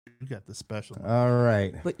You got the special. All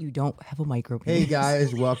right. But you don't have a microphone. Hey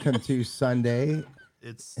guys, welcome to Sunday.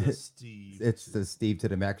 It's the Steve. It's the Steve to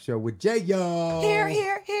the Max show with Jay Yo.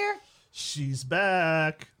 Here. She's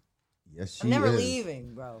back. Yes, she I'm never is.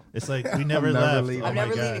 leaving, bro. It's like we never I'm never left. leaving. Oh I'm my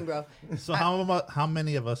never God. leaving, bro. So how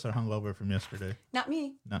many of us are hungover from yesterday? Not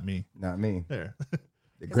me. Not me. Not me. There.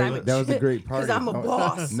 That was a great party. Because I'm a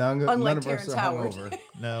boss. None unlike of us Terrence are Howard. hungover.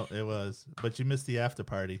 No, it was. But you missed the after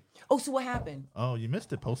party. Oh, so what happened? Oh, you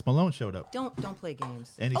missed it. Post Malone showed up. Don't play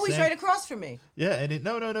games. And he He's sang- right across from me. Yeah, and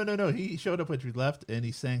no. He showed up when we left, and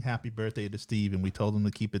he sang "Happy Birthday" to Steve, and we told him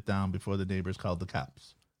to keep it down before the neighbors called the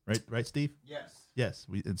cops. Right, Steve? Yes.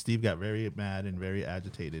 And Steve got very mad and very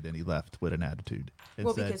agitated, and he left with an attitude. And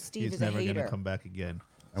Well, said because Steve he's is a never hater. to come back again.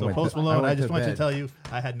 I So went Post to- I Malone, I went just to want to bed. tell you,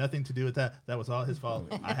 I had nothing to do with that. That was all his fault.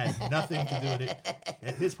 I had nothing to do with it.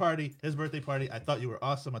 At his party, his birthday party, I thought you were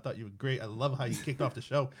awesome. I thought you were great. I love how you kicked off the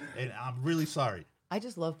show, and I'm really sorry. I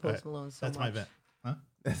just love All Post right, Malone so That's much. my vent. Huh?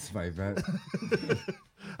 That's my event.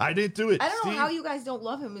 I didn't do it. I don't know Steve. how you guys don't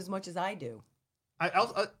love him as much as I do.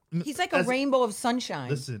 He's like a as- rainbow of sunshine.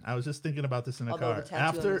 Listen, I was just thinking about this in the Although car. the tattoo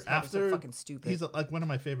on his head is so After fucking stupid. he's like one of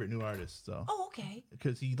my favorite new artists, though, Oh, okay.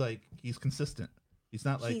 because he's consistent. He's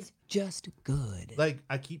not like He's just good.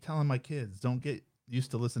 I keep telling my kids, don't get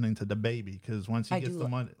used to listening to the baby, because once he I gets do the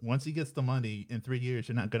money, in 3 years,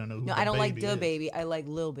 you're not gonna know who. No, the I don't like baby the is. baby. I like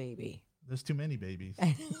Lil Baby. There's too many babies.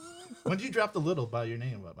 When did you drop the little by your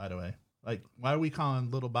name, by the way? Like, why are we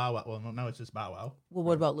calling little Bow Wow? Well, no, it's just Bow Wow. Well,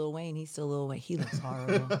 what about Lil Wayne? He's still Lil Wayne. He looks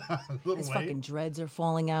horrible. Lil His Wayne? fucking dreads are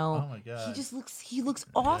falling out. Oh my God. He looks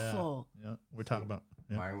awful. Yeah, we're talking about.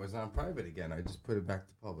 Yeah. Mine was on private again. I just put it back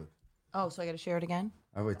to public. Oh, so I got to share it again?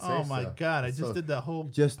 I would say Oh my so. God! I So, just did that whole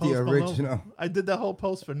just the Post Malone- original. I did that whole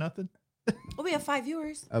post for nothing. Oh, we have 5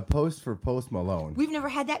 viewers. A post for Post Malone. We've never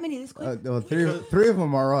had that many this quick. No, three of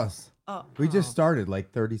them are us. Oh, We just started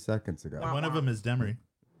like 30 seconds ago. One of them is Demery,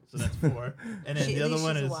 so that's 4, and then She- the at other least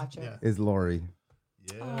one she's a is watcher. Is Lori.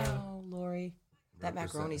 yeah. Oh, Lori. That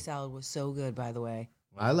macaroni salad was so good, by the way.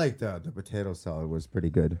 I liked the potato salad was pretty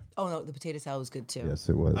good. Oh, no, the potato salad was good, too. Yes,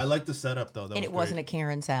 it was. I like the setup though. That And was it wasn't a great.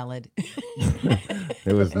 Karen salad.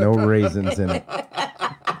 There was no raisins in it.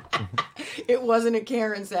 It wasn't a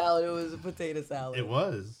Karen salad. It was a potato salad. It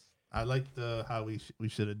was. I liked how we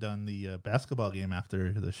should have done the basketball game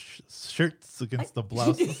after the shirts against the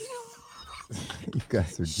blouses. You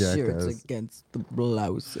guys are Shirts jackass. against the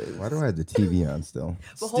blouses. Why do I have the TV on still?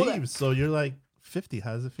 But hold on. Steve, so you're like 50.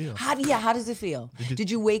 How does it feel? How does it feel?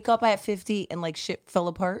 Did you wake up at 50 and like shit fell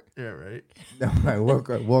apart? Yeah, right. No, I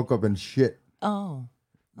woke up and shit. Oh.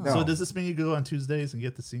 No. So does this mean you go on Tuesdays and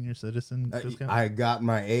get the senior citizen discount? I got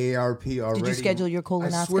my AARP already. Did you schedule your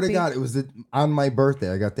colonoscopy? I swear to God, it was on my birthday.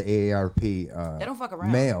 I got the AARP. They don't fuck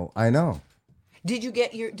around. Mail. I know. Did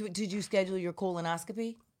you schedule your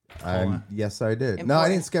colonoscopy? Yes, I did. No, I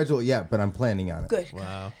Important. didn't schedule it yet, but I'm planning on it. Good.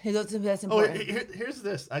 Wow. That's Oh, important. here's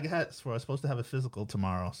this. I was supposed to have a physical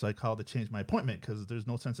tomorrow, so I called to change my appointment because there's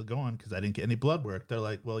no sense of going because I didn't get any blood work. They're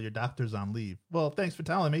like, "Well, your doctor's on leave." Well, thanks for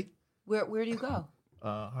telling me. Where do you go?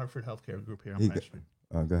 Hartford Healthcare Group here on He Pine go- Street.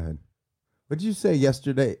 Oh, go ahead. What did you say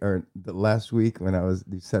yesterday or the last week when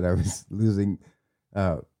you said I was losing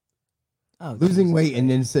Oh, losing weight, and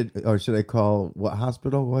then said, "Oh, should I call what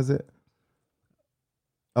hospital was it?"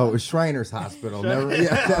 Oh, it was Shriners Hospital. Never,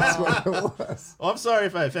 yeah, that's what it was. Oh, I'm sorry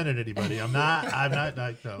if I offended anybody. I'm not.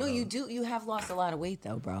 No, you do. You have lost a lot of weight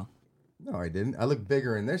though, bro. No, I didn't. I look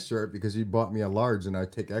bigger in this shirt because you bought me a large, and I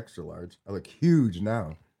take extra large. I look huge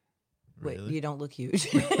now. Wait, Really? you don't look huge.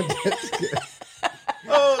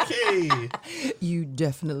 Okay. You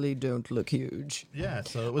definitely don't look huge. Yeah.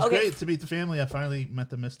 So it was Okay. great to meet the family. I finally met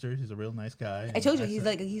the Mister. He's a real nice guy. I told you And he's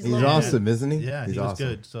said- he's He's low. awesome, isn't he? Yeah, he's he was awesome.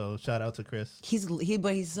 good. So shout out to Chris. He's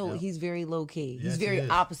very low key. Yes, He's he very is.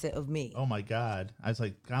 opposite of me. Oh my God. I was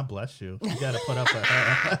like, God bless you. You got to put up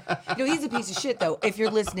a. You know, he's a piece of shit though. If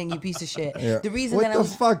you're listening, you piece of shit. Yeah. The reason what that the I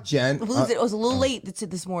was fuck, Jen? it was a little late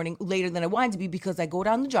this morning, later than I wanted to be because I go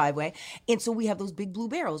down the driveway and so we have those big blue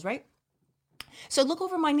barrels, right? So I look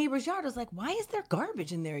over my neighbor's yard. I was like, why is there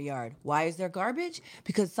garbage in their yard? Why is there garbage?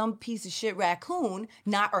 Because some piece of shit raccoon,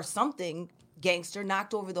 or something gangster,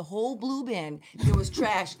 knocked over the whole blue bin. There was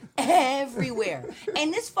trash everywhere.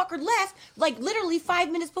 And this fucker left like literally 5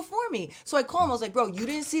 minutes before me. So I called him. I was like, bro, you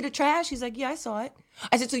didn't see the trash? He's like, yeah, I saw it.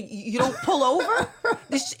 I said, so you don't pull over?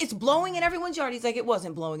 It's blowing in everyone's yard. He's like, it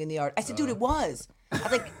wasn't blowing in the yard. I said, dude, it was. I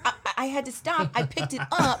was like, I had to stop. I picked it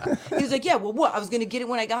up. He was like, yeah, well, what? I was going to get it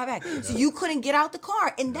when I got back. So you couldn't get out the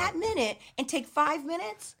car in that minute and take 5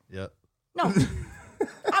 minutes? Yep. No.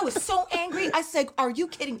 I was so angry. I said, "Are you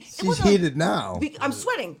kidding?" It She's wasn't heated now. I'm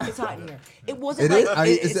sweating. It's hot in here. It wasn't It like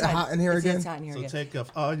is? Is it hot. hot in here again? It's hot in here So again. take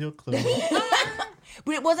off all your clothes.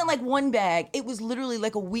 But it wasn't like one bag. It was literally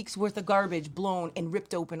like a week's worth of garbage blown and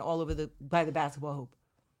ripped open all over by the basketball hoop.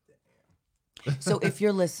 So if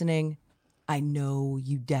you're listening, I know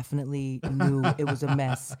you definitely knew it was a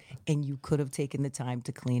mess and you could have taken the time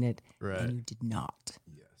to clean it. Right. And you did not.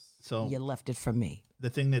 So You left it for me. the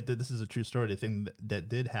thing that this is a true story. The thing that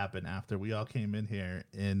did happen after we all came in here,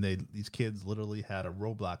 and these kids literally had a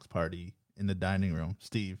Roblox party in the dining room.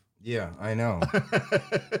 Steve. Yeah, I know.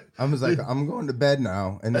 I was like, I'm going to bed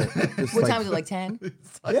now, and then just What like, time is it? Like 10?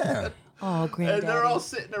 Yeah. Oh, And granddaddy. they're all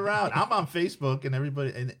sitting around. I'm on Facebook, and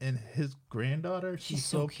everybody, and his granddaughter, she's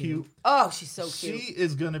so cute. Oh, she's so cute. She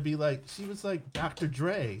is gonna be like, she was like Dr.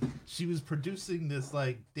 Dre. She was producing this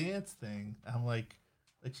like dance thing. I'm like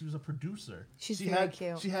she was a producer. She's she very had,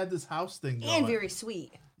 cute. She had this house thing going. And very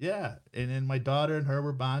sweet. Yeah, and then my daughter and her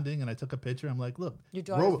were bonding, and I took a picture. I'm like, look, Your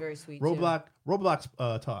daughter's very sweet, too. Roblox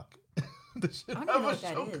talk. I don't know what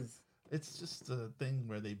that is. It's just a thing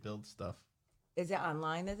where they build stuff. Is it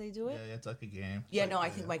online that they do it? Yeah, it's like a game. Yeah, It's no,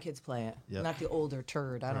 like, I think my kids play it. Yep. Not the older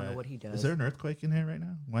turd. I don't know right. what he does. Is there an earthquake in here right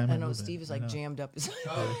now? Why am I I know moving? Steve is I like know. jammed up.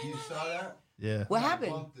 Oh, you saw that? Yeah. What I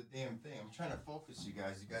happened? bumped the damn thing. I'm trying to focus you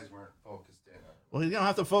guys. You guys weren't focused in. Well, you don't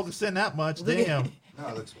have to focus in that much. Look at- Damn. No,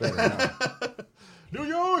 it looks better now. New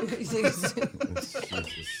York. Jesus.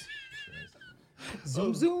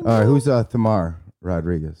 Zoom, zoom. All right, who's Thamar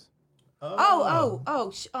Rodriguez?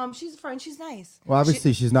 She's a friend. She's nice. Well,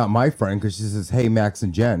 obviously she's not my friend because she says, "Hey, Max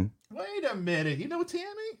and Jen." Wait a minute. You know Tammy?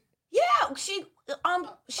 Yeah,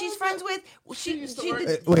 she's friends with. She used to she work-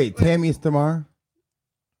 did- Wait, Tammy is Thamar?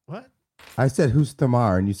 What? I said, "Who's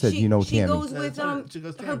Thamar?" And you said, "You know she Tammy." goes with She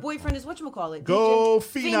goes her Tammy. boyfriend is whatchamacallit. Go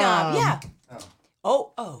DJ Phenom. Yeah.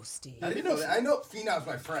 Oh, Steve. I didn't know that. I know Phenom's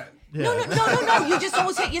my friend. Yeah. No. You just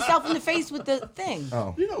almost hit yourself in the face with the thing.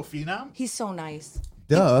 Oh, You know Phenom. He's so nice.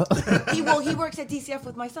 duh. He works at DCF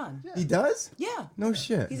with my son. He does? Yeah. No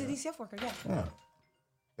shit. He's a DCF worker. Yeah. Oh.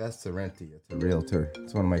 That's Sorrenti. It's a realtor.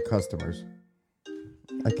 It's one of my customers. I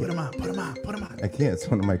Put can't. him on. Put him on. Put him on. I can't. It's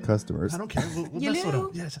one of my customers. I don't care. We'll You mess with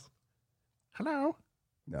him. do? Yes. Hello.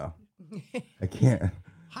 No, I can't.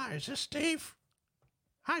 Hi, is this Steve?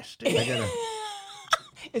 Hi, Steve. I gotta.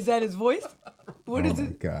 Is that his voice? What Oh is my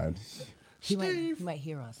it? god. He might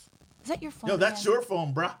hear us. Is that your phone? Yo, that's man? your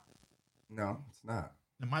phone, bruh. No, it's not.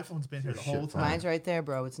 And my phone's been here the Shit whole phone. time. Mine's right there,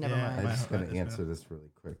 bro. It's never Yeah, I mine. just gotta It's answer this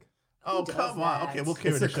really quick. Oh, does come on. that? Okay, we'll carry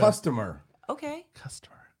It's the a show. customer. Okay.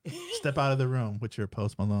 Customer. Step out of the room with your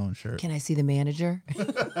Post Malone shirt. Can I see the manager?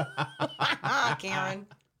 Karen.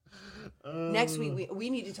 Next week we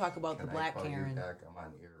need to talk about the Can I black call you Karen. back? I'm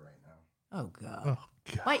on air right now. Oh God. Oh,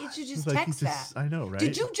 God. Why didn't you just It's like he text just- that? I know, right?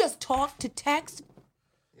 Did you just talk to text?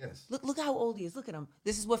 Yes. Look how old he is. Look at him.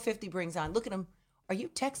 This is what 50 brings on. Look at him. Are you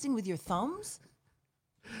texting with your thumbs?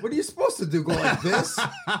 What are you supposed to do? Go like this?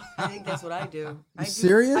 I think that's what I do.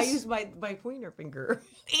 serious? I use my pointer finger.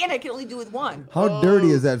 And I can only do with one. How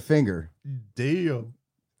dirty is that finger? Damn.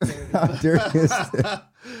 How dirty is it?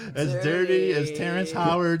 As dirty as Terrence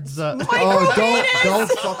Howard's. Oh, don't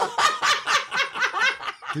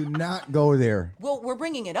do not go there. Well, we're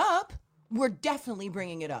bringing it up. We're definitely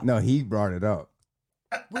bringing it up. No, he brought it up.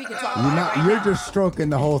 We can talk You're about it not. right You're now. just stroking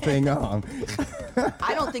the whole thing on.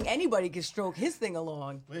 I don't think anybody can stroke his thing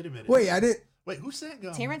along. Wait a minute. Wait, I didn't. Wait, who's saying?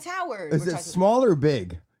 Terrence Howard. Is we're it talking- small or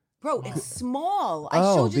big? Bro, it's small. I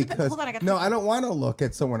Oh, showed you the because hold on, I got no, I don't want to look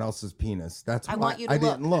at someone else's penis. That's I why want you to I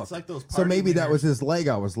look. didn't look. It's like those So party maybe that wieners. was his leg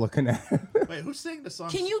I was looking at. Wait, who's saying the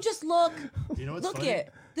song? Can you just look? You know what's Look funny? at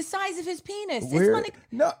the size of his penis. Where? It's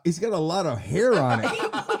No, he's got a lot of hair on it.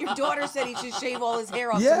 funny. Your daughter said he should shave all his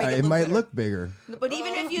hair off. to Yeah, make it might better. look bigger. But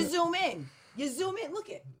even if you zoom in, look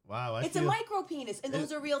it. Wow, It's a micro penis, and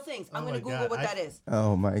those are real things. I'm Oh gonna my Google God, what I- that is.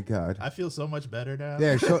 Oh my god. I feel so much better now.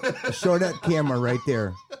 There, show that camera right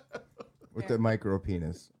there with the micro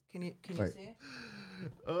penis. Can you Right. see it?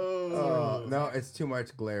 Oh. No, it's too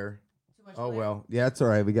much glare. Too much Oh glare? well, yeah, it's all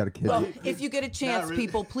right. We got a kid. Well, if you get a chance, really.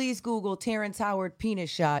 people, please Google Terrence Howard penis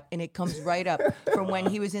shot, and it comes right up from when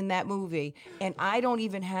he was in that movie. And I don't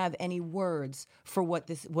even have any words for what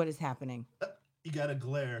is happening. You got a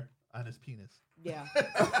glare on his penis. Yeah,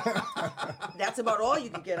 that's about all you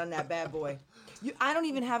can get on that bad boy. I don't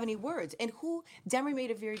even have any words. And Demery made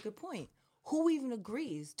a very good point. Who even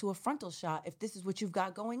agrees to a frontal shot if this is what you've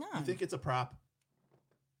got going on? You think it's a prop?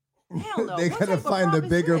 Hell no. They What gotta type of find the prop is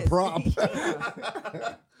bigger this? prop.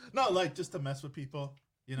 Yeah. No, like just to mess with people.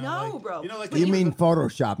 You know, No, like, bro. You know, like But You the- mean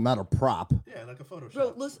Photoshop, not a prop. yeah, like a Photoshop.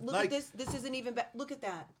 Bro, look Like, at this. This isn't even bad. Look at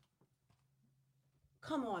that.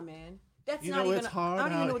 Come on, man. That's You not know even. it's hard I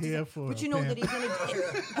don't even know out what to here say. for But a you know pimp. that he's in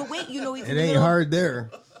a. But wait, you know he's It in the ain't middle. hard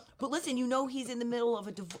there. But listen, you know he's in the middle of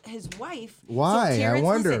his wife. Why? I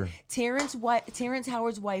wonder. Terrence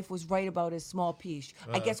Howard's wife was right about his small piece.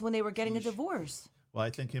 I guess when they were getting a divorce. Well, I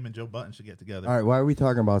think him and Joe Button should get together. All right, why are we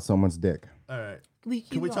talking about someone's dick? All right. You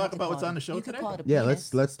Can we don't talk have to about call what's it- on the show you could today? call it a Yeah,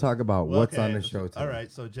 penis. let's talk about Well, what's okay, on the show today. All right.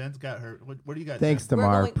 So Jen's got her. What do you got? Thanks, Jen? Tamar.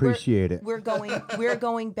 We're going- Appreciate it. We're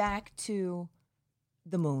going back to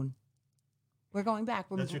the moon. We're going back.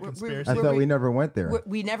 That's your We're- conspiracy? I thought we never went there.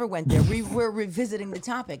 we never went there. We're revisiting the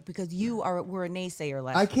topic because we're a naysayer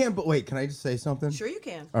last. I can't. But wait, can I just say something? Sure you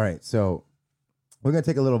can. All right, so we're gonna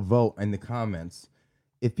take a little vote in the comments.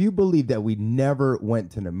 If you believe that we never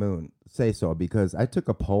went to the moon, say so, because I took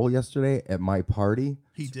a poll yesterday at my party.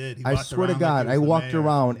 He did. He I walked swear to around God, like I he was the walked mayor.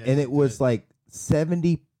 around Yes, and he it was did. like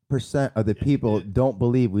 70% of the people did. don't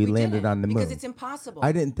believe we landed didn't, on the moon. because it's impossible.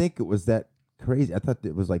 I didn't think it was that crazy. I thought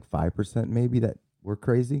it was like 5% maybe that were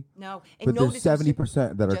crazy. No, But there's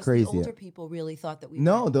 70% that are just crazy. The older people really thought that we.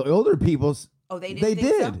 No, went. the older people's. Oh, they didn't. They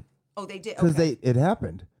think so? did. Oh, they did. Because Okay. it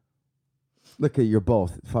happened. Look at you're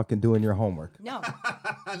both fucking doing your homework. No,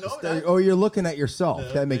 Oh, you're looking at yourself.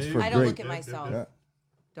 Yeah, That makes baby. for I don't great. look at myself. Yeah.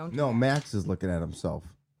 Don't. do No, that. Max is looking at himself.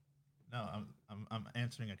 No, I'm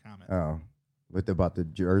answering a comment. Oh, about the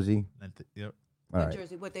jersey. Yep. All Your right.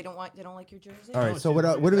 jersey. What they don't want? They don't like your jersey. All right. No, So she-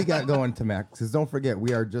 what do we got going to Max? Because don't forget,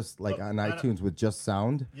 we are just like Oh, on I- iTunes with just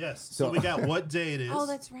sound. Yes. So, So- we got what day it is. Oh,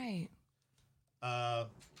 that's right.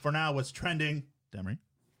 For now, what's trending, Demery.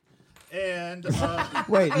 And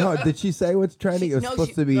Wait, no. Did she say what's trending? It was no, supposed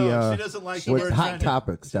she- to be no, she doesn't like the what's word hot trending.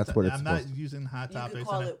 topics. That's what it's I'm not supposed to be. using hot You topics. could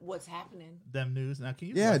call and it "What's happening." them news. Now, can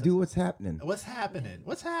you? Yeah, do what's happening. What's happening?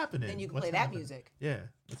 What's happening? Then you can What's play that happening? music. Yeah.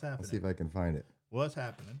 What's happening? Let's see if I can find it. What's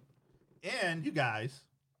happening? And you guys,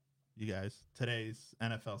 today's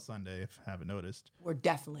NFL Sunday, if you haven't noticed. We're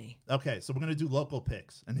definitely. Okay, so we're gonna do local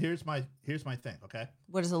picks, and here's my thing. Okay,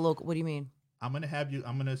 What is a local? What do you mean? I'm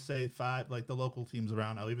gonna say 5, like the local teams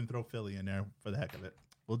around. I'll even throw Philly in there for the heck of it.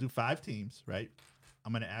 We'll do 5 teams, right?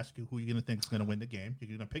 I'm gonna ask you who you're gonna think is gonna win the game.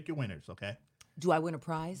 You're gonna pick your winners, okay? Do I win a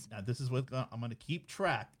prize? Now this is what I'm gonna keep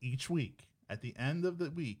track each week. At the end of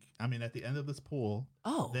the week, at the end of this pool,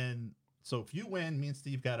 Oh, then so if you win, me and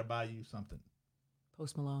Steve gotta buy you something.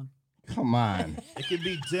 Post Malone. Come on. It could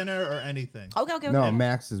be dinner or anything. Okay. No,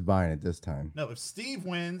 Max is buying it this time. No, if Steve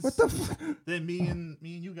wins, What the? then me and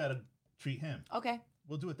you gotta treat him. Okay.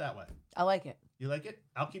 We'll do it that way. I like it. You like it?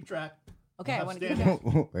 I'll keep track. Okay, We'll I have want to standings.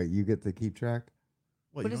 get that. Wait, you get to keep track?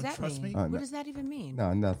 What, What you does don't that trust mean? me? Oh, What no. does that even mean?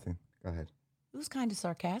 No, nothing. Go ahead. It was kind of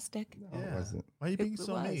sarcastic. No, it wasn't. Why are you being It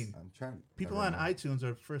so was. mean? I'm trying. People Never on mind. iTunes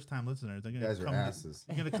are first time listeners. They're You gonna guys are come. asses.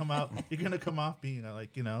 You're gonna come out. You're gonna come off being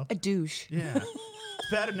A douche. yeah. It's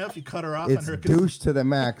bad enough you cut her off It's on her. douche to the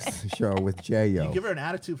max show with You J.O. give her an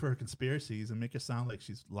attitude for her conspiracies and make it sound like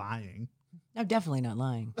she's lying. I'm definitely not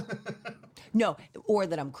lying. No, or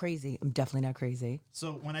that I'm crazy. I'm definitely not crazy.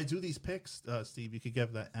 So when I do these picks, Steve, you could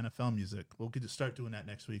give that NFL music. We'll get to start doing that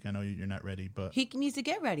next week. I know you're not ready, but He needs to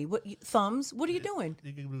get ready. Thumbs? What are you doing?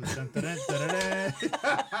 you can do dun, dun, dun, dun, dun.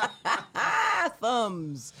 Ah,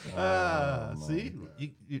 thumbs. See,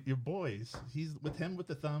 your boys. He's with him with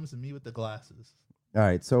the thumbs and me with the glasses. All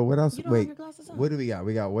right. So what else? You don't have Wait. your glasses on. What do we got?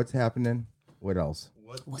 We got what's happening. What else?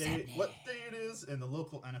 What's happening? What day it is, and the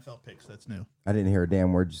local NFL picks. That's new. I didn't hear a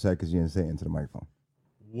damn word you said because you didn't say it into the microphone.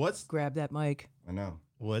 What's Grab that mic. I know.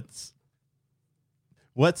 what's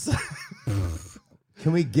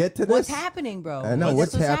Can we get to this? What's happening, bro? I know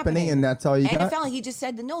That's what's happening, and that's all you got. NFL. He just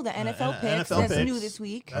said the no. The NFL picks. NFL That's picks. new this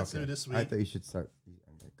week. That's new this week. I thought you should start.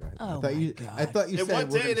 Okay, go ahead. Oh I thought my you. God. I thought you and said what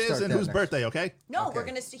we're day gonna it is start and that whose next birthday? Okay. No, Okay. we're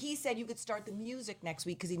gonna. He said you could start the music next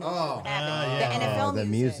week because he knows Oh. what's happening. yeah. The NFL Oh, the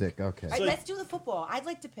music. Okay. All right, So- let's do the football. I'd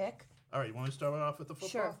like to pick. All right. You want to start off with the football?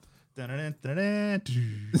 Sure. Dun-dun-dun, dun-dun,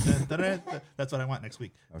 dun-dun-dun. That's what I want next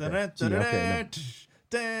week. Okay. Dun-dun, Gee, okay,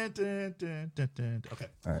 dun-dun-dun, dun-dun-dun-dun-dun. Okay.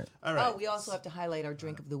 All right. All right. Oh, we also have to highlight our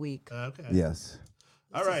drink of the week. Okay. Yes.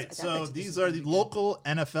 All right. So these are the local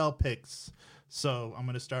NFL picks. So I'm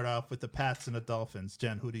going to start off with the Pats and the Dolphins.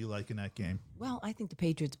 Jen, who do you like in that game? Well, I think the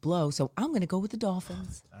Patriots blow, so I'm going to go with the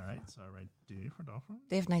Dolphins. All right. So all right, D for Dolphins.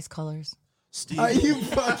 They have nice colors. Steve. Are you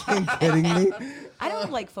fucking kidding me? I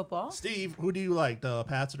don't like football. Steve, who do you like, the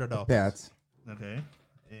Pats or the Dolphins? Pats. Okay.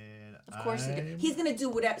 And Of course, I, he's going to do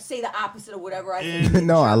whatever, say the opposite of whatever I And- think.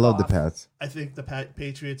 No, I love the Pats. I think the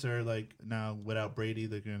Patriots are like now without Brady,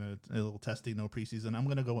 they're gonna a little testy, no preseason. I'm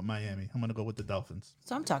gonna go with Miami. I'm gonna go with the Dolphins.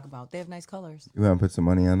 So I'm talking about. They have nice colors. You want to put some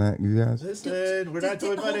money on that, you guys? Listen, we're not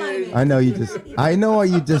doing hold on a money. minute. I know you just. I know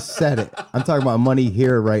you just said it. I'm talking about money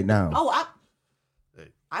here right now. Oh,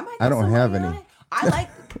 I might. I don't get some have money any. on it. I like.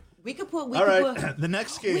 We could put. All right, the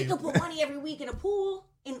next We game. could put money every week in a pool,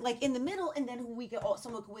 in the middle, and then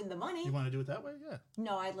someone could win the money. You want to do it that way? Yeah.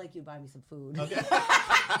 No, I'd like you to buy me some food. Okay.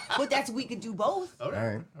 But we could do both. All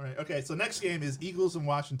right. right. All right. Okay. So next game is Eagles and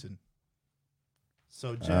Washington.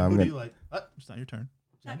 So Jen, I'm who do gonna- you like? It's not your turn.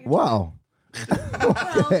 Not your Wow. Well,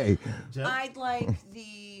 Okay. Jen. I'd like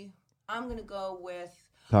I'm gonna go with.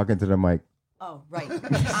 Talking to the mic. Oh, right.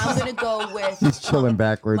 I'm gonna go with. He's chilling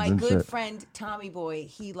backwards My and good shit. friend Tommy Boy.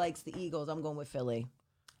 He likes the Eagles. I'm going with Philly.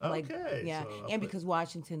 Okay. Yeah, so I'll and put- because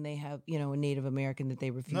Washington, they have a Native American that they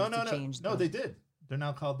refuse to change. No, they did. They're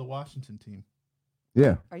now called the Washington team.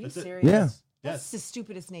 Yeah. Are you That's it. serious? Yeah. That's Yes. the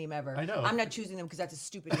stupidest name ever. I know. I'm not choosing them because that's a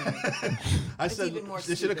stupid name. I It's said even more they should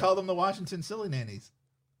have stupid. called them the Washington Silly Nannies.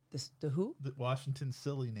 The who? The Washington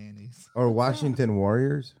Silly Nannies. Or Washington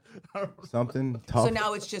Warriors. Something tough. So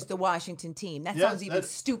now it's just the Washington team. That Yes, sounds even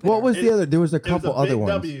that's- stupider. What was It- the other? There was a It was couple a big other ones.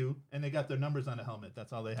 W, and they got their numbers on the helmet.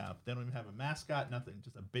 That's all they have. They don't even have a mascot, nothing.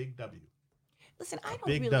 Just a big W. Listen, I don't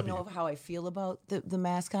Big really W. know how I feel about the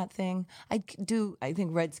mascot thing. I think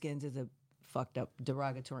Redskins is a fucked up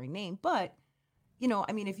derogatory name, but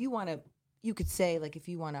I mean, if you want to, you could say like if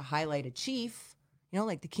you want to highlight a chief,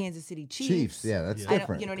 like the Kansas City Chiefs. Yeah, that's Yeah. I don't,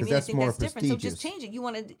 different. you know what I 'cause mean? I that's think more that's different. So prestigious. just change it. You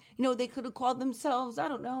want to, they could have called themselves, I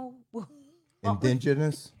don't know,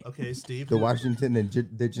 Indigenous. Okay, Steve. The Washington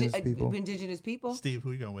indigenous people. indigenous people, Steve,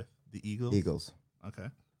 who you going with? The Eagles. Eagles. Okay.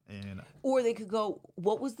 And or they could go.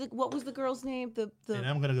 What was the girl's name? The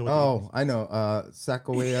I'm gonna go with. The Oh, Eagles. I know.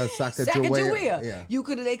 Sacagawea. Sacagawea.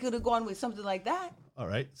 Yeah. They could have gone with something like that. All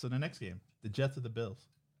right. So the next game, the Jets of the Bills.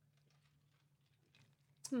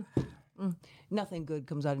 Nothing good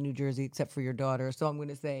comes out of New Jersey except for your daughter, so I'm going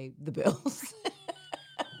to say the Bills.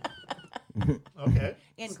 Okay.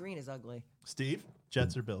 And green is ugly. Steve,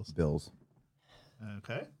 Jets or Bills? Bills.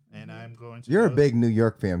 Okay. And I'm going to. You're a go- big New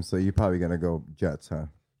York fan, so you're probably gonna go Jets, huh?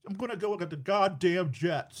 I'm gonna go with the goddamn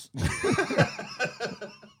Jets.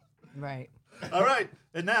 Right. All right.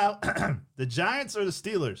 And now, the Giants or the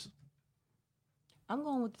Steelers? I'm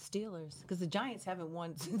going with the Steelers because the Giants haven't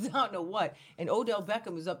won since I don't know what. And Odell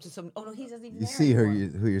Beckham is up to some. Oh no, he doesn't even. You there see her,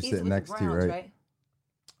 anymore. who you're He's sitting with the next to, Browns, right?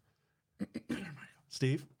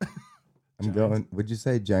 Steve, I'm going. Would you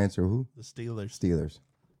say Giants or who? the Steelers. Steelers.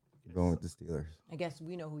 I'm going with the Steelers. I guess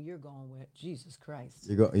we know who you're going with. Jesus Christ.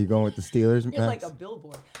 You going with the Steelers, You're like Max? a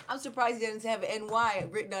billboard. I'm surprised he doesn't have NY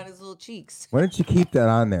written on his little cheeks. Why don't you keep that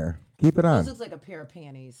on there? Keep it on. This looks like a pair of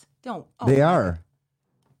panties. Don't. Oh, They my are.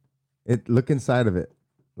 Look inside of it.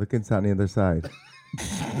 Look inside on the other side.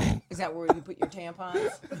 God. Is that where you put your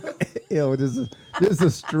tampons? Ew, there's a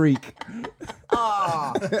streak.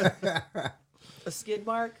 Oh. A skid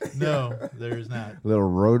mark? No, there is not. Little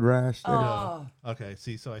road rash there. Oh. Okay,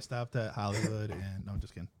 see, so I stopped at Hollywood, and no, I'm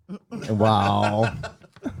just kidding. Wow.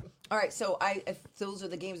 All right, so if those are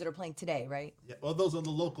the games that are playing today, right? Yeah, well, those are the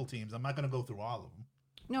local teams. I'm not going to go through all of them.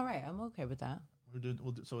 No, right. I'm okay with that. We'll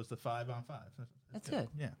do, so it's the 5-on-5. That's Yeah. good.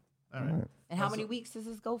 Yeah. All right. And how many weeks does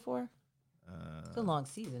this go for? It's a long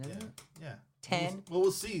season, isn't it? Yeah. 10? Well,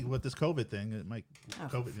 we'll see with this COVID thing. It might Oh,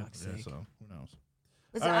 for COVID. fuck's Yeah, sake. so who knows?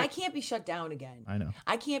 Listen, All right. I can't be shut down again. I know.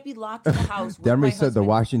 I can't be locked in the house with my Demery said the husband.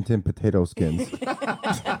 Washington potato skins.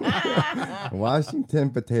 Washington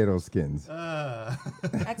potato skins.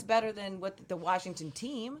 That's better than what the Washington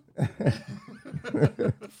team.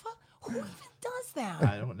 The fuck? Who even does that?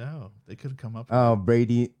 I don't know. They could come up. Oh,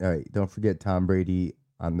 Brady. All right, don't forget Tom Brady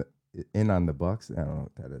on the Bucks. I don't know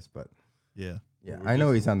what that is, but Yeah. yeah, We're I know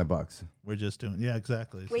just- he's on the Bucks. We're just doing. Yeah,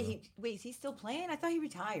 exactly. Wait, so. is he still playing? I thought he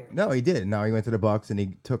retired. No, he did. No, he went to the Bucks and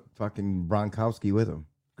he took fucking Gronkowski with him.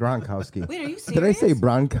 Gronkowski. Wait, are you serious? Did I say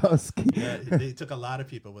Bronkowski? Yeah, they took a lot of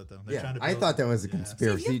people with them. They're Yeah, trying to I build- thought that was a Yeah.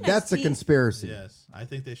 conspiracy. See, if you have That's a nice conspiracy. Yes, I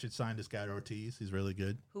think they should sign this guy Ortiz. He's really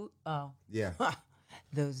good. Who? Oh, Yeah.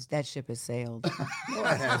 that ship has sailed. No,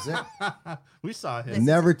 it hasn't. We saw him.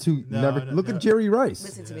 Never No, look no. at Jerry Rice.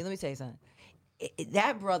 Listen to me. Let me tell you something.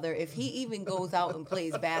 That brother, if he even goes out and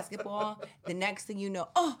plays basketball, the next thing you know,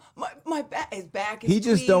 oh, my back is back. He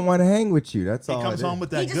just don't want to hang with you. That's He all. comes it home is. with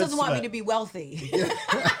that He just good doesn't want me sweat. to be wealthy.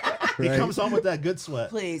 He Right. comes home with that good sweat.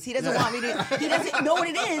 Please, he doesn't want me to. He doesn't know what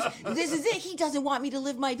it is. This is it. He doesn't want me to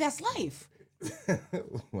live my best life.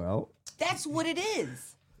 Well, That's what it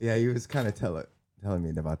is. yeah, he was kind of telling me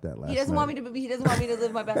about that last He doesn't night. want me to. He doesn't want me to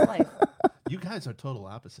live my best life. You guys are total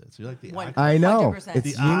opposites. You're like the One- odd, I know. 100%. It's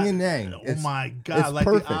the yin odd- and yang. Oh It's- my god, it's like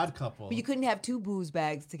perfect. the odd couple. But you couldn't have two booze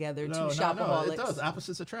bags together, no, two no, shopaholics. no, it does.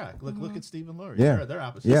 Opposites attract. Look at Steve and Lori. Yeah. They're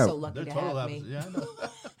opposites. Yeah. So lucky They're to total have me. opposites. Yeah,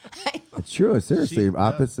 I know. It's true. Seriously,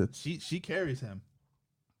 opposites. She carries him.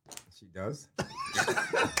 She does.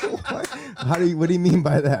 What? What do you mean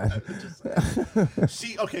by that?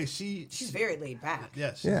 She's very laid back.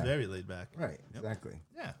 Yeah, she's Yeah. very laid back. Right. Yep. Exactly.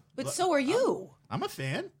 Yeah. But so are you. I'm a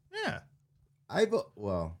fan. Yeah. I was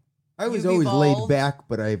You've always laid evolved. back,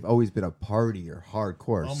 but I've always been a partier,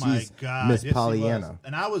 hardcore. Oh my She's God. Miss Yes, he Pollyanna. was.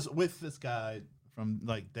 And I was with this guy from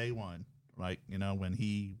like day one. Like, when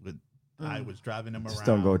he would, I was driving him around. Just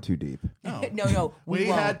don't go too deep. No. No, we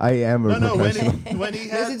won't. I am a No, professional. when he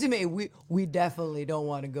had. Listen to me. We definitely don't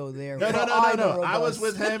want to go there. No. Either of I was us.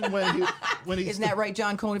 with him when he. Isn't that right,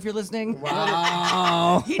 John Cohn, if you're listening?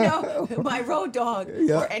 Wow. My road dog,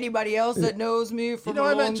 or anybody else that knows me from a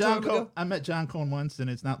I long met John time Cohn. ago. I met John Cohn once, and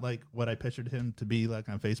it's not like what I pictured him to be like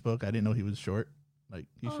on Facebook. I didn't know he was short. Like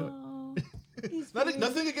he's short. Oh, he's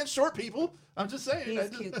Nothing against short people. I'm just saying. He's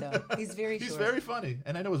cute though. He's very He's short. very funny,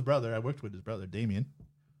 and I know his brother. I worked with his brother, Damien.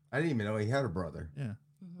 I didn't even know he had a brother. Yeah.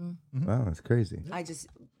 Wow, that's crazy.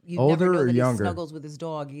 You Older never know or that younger? He snuggles with his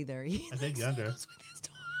dog either. I think younger.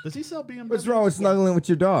 Does he sell BMW? What's wrong with snuggling with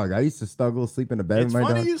your dog? I used to snuggle, sleep in the bed It's with my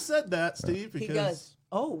funny dog. you said that, Steve. He Because does.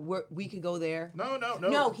 Oh, we could go there. No.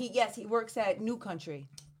 No, he works at New Country.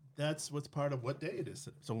 That's what's part of what day it is.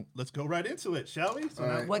 So let's go right into it, shall we? So All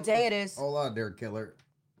now- right. What day it is? Hold on, there, killer.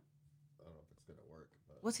 I don't know if it's gonna work.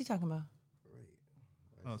 But What's he talking about?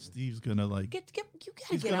 Oh, Steve's gonna like. You gotta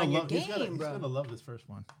He's get gonna on your love. game, He's bro. gonna love this first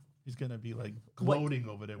one. He's gonna be like gloating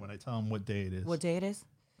over there when I tell him what day it is. What day it is?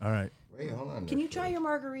 All right. Wait, hold on. Can you try your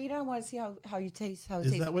margarita? I want to see how you taste. How it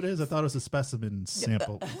Is tastes. that what it is? I thought it was a specimen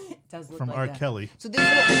sample It does look from like R. that. Kelly. So this is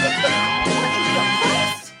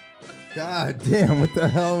what. God damn! What the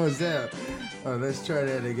hell was that? Oh, let's try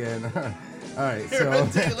that again. All right, Here, so I'll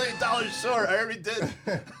take $8 short. I already did.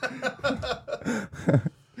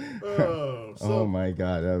 oh my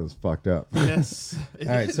God, that was fucked up. Yes. All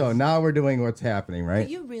right, so now we're doing what's happening, right? Can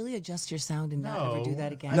you really adjust your sound and not ever do No.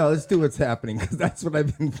 that again? No, let's do what's happening because that's what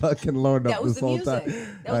I've been fucking loading up That was this the whole music.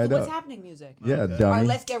 time. That I was the know. what's happening music. Yeah, Okay. All dummy. right,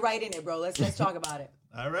 let's get right in it, bro. Let's talk about it.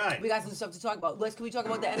 All right. We got some stuff to talk about. Can we talk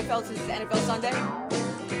about the NFL since it's NFL Sunday?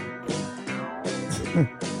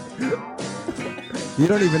 You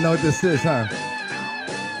don't even know what this is, huh?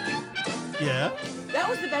 Yeah. That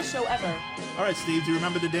was the best show ever, All right, Steve. Do you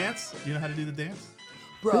remember the dance? Do you know how to do the dance?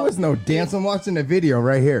 bro. There was no dance. I'm watching the video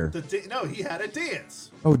right here. No, he had a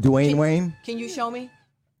dance. Oh, Dwayne Wayne? Can you show me?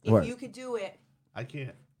 If What? you could do it, I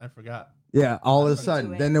can't. I forgot. Yeah, all of a do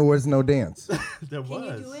sudden, it. then there was no dance. There can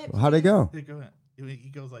was. you do it? How'd it go? Here, go ahead. He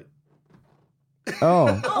goes like.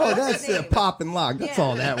 Oh, Oh, that's his a name. pop and lock. That's Yeah.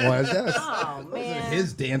 all that was. That's, Oh wasn't man.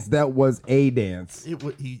 his dance. That was a dance. He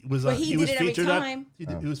was. But he was did it every featured time.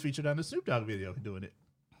 on. He was featured on the Snoop Dogg video doing it.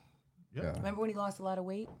 Yeah. Remember when he lost a lot of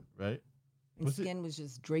weight? Right. His Was it- skin was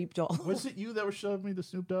just draped all. Was it you that was showing me the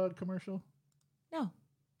Snoop Dogg commercial? No,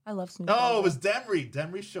 I love Snoop. No, Dogg. it was Demry.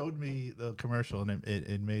 Demry showed me the commercial, and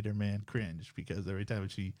it made her man cringe because every time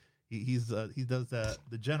he does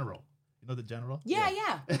the general. You know the general? Yeah,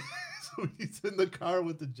 yeah. So he's in the car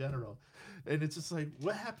with the general, and it's just like,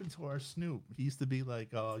 what happened to our Snoop? He used to be like,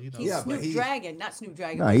 oh, you know, He's Yeah, but Snoop he's- Dragon, not Snoop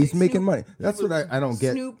Dragon. No, What's he's it? making Snoop, money. That's what I don't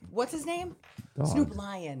get. Snoop, what's his name? Dog. Snoop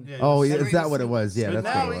Lion. Yeah, Oh, he yeah, was- is that what it was? Yeah, but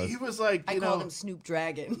that's now what it he was. was like, I you called know, him Snoop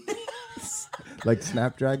Dragon. Like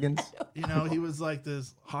Snapdragons. he was like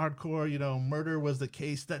this hardcore, murder was the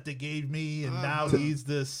case that they gave me, and now he's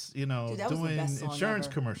this, Dude, that was the doing best song insurance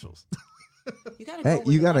ever. commercials. You gotta Hey, go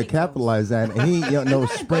where you the gotta money capitalize that. And he don't know goes.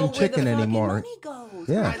 You gotta go spring where the chicken fucking anymore. money goes.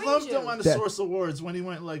 Yeah. I loved him on the That- Source Awards when he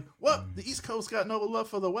went like, "What? The East Coast got no love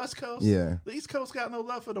for the West Coast? Yeah. the East Coast got no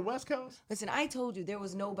love for the West Coast." Listen, I told you there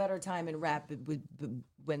was no better time in rap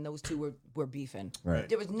when those two were beefing. Right.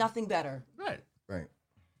 There was nothing better. Right. Right.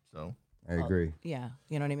 So I agree. Yeah,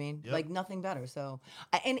 you know what I mean? Yep. Like nothing better. So,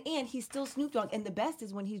 and he's still Snoop Dogg. And the best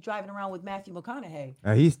is when he's driving around with Matthew McConaughey.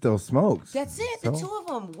 He still smokes. That's it. The So? two of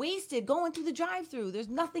them wasted going through the drive-through. There's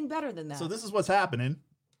nothing better than that. So this is what's happening.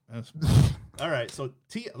 All right. So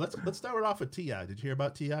let's start it off with T.I. Did you hear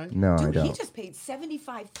about T.I.? No, I Dude, he don't. just paid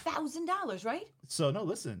 $75,000, right? So no,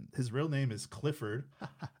 listen. His real name is Clifford.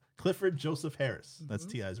 Clifford Joseph Harris. That's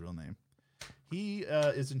T.I.'s real name. He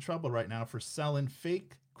is in trouble right now for selling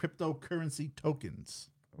fake cryptocurrency tokens.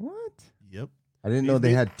 What? Yep. I didn't know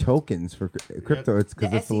they had tokens for crypto. It's because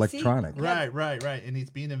The it's SEC? electronic. Yeah. Right. And he's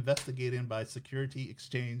being investigated by Security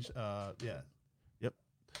Exchange. Yep.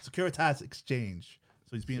 Securitized Exchange.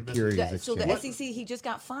 So he's being Securities investigated. So the exchange. SEC, he just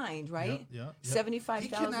got fined, right? Yep. $75,000. He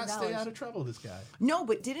cannot stay out of trouble, this guy. No,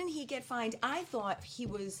 but didn't he get fined? I thought he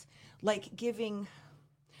was like giving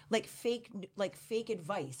like fake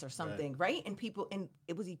advice or something, right? And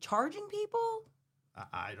was he charging people?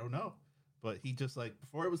 I don't know. But he just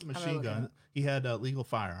before it was a gonna machine look it gun, up. he had legal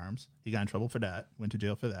firearms. He got in trouble for that, went to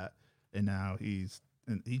jail for that. and now he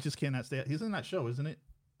just cannot stay. He's in that show, isn't it?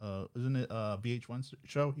 Isn't it VH1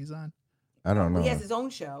 show he's on? I don't know. He has his own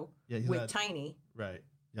show Yeah, with Tiny. Right.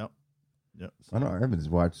 Yep. I know. I haven't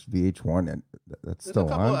watched VH1, and that's There's a still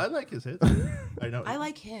couple, on. I like his hits. I know. I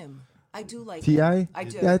like him. I do like T.I.? him. I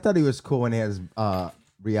do. Yeah, I thought he was cool when he has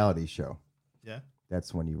reality show. Yeah.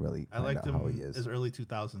 That's when you really I find liked out him how he is. his early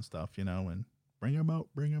 2000 stuff, and bring him out.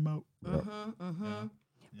 Yep.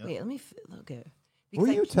 Yep. Wait, let me look at. Who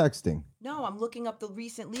are you texting? No, I'm looking up the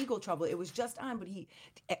recent legal trouble. It was just on, but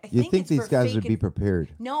I You think it's these for guys fake would be prepared?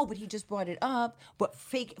 No, but he just brought it up. But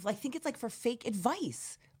fake, I think it's like for fake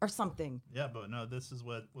advice or something. Yeah, but no, this is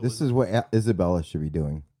what This is what Isabella should be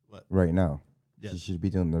doing What? right now. Yes. She should be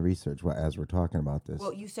doing the research as we're talking about this.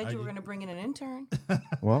 Well, you said you were going to bring in an intern.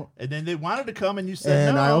 Well, And then they wanted to come, and you said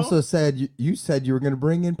and no. I also said you said you were going to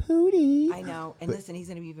bring in Pootie. I know. And listen, he's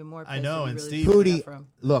going to be even more pissed. I know, that and he Steve- really took Pootie, that from.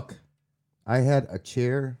 look, I had a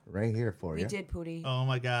chair right here for We you. did, Pootie. Oh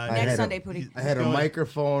my God! I had Next a- Sunday, Pootie. I had a Go ahead.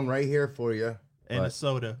 microphone right here for you, And a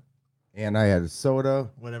soda, and I had a soda.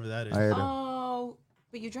 whatever that is. I had a, Oh,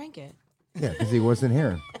 but you drank it. yeah, because he wasn't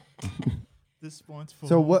here. This one's for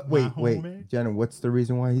So what? my Wait, homie. Jenna. What's the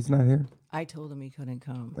reason why he's not here? I told him he couldn't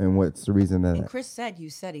come. And what's the reason that? And Chris said you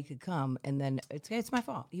said he could come, and then it's my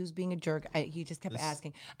fault. He was being a jerk. He just kept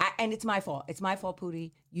asking, and it's my fault. It's my fault,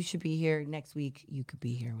 Pootie. You should be here next week. You could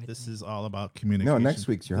be here with This me. is all about communication. No, next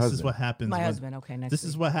week's your This is husband. what happens. My when- husband. Okay, next. This week.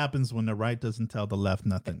 is what happens when the right doesn't tell the left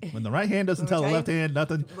nothing. When the right hand doesn't tell the tell you? left hand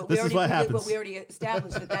nothing. But we This is already- what But happens. we already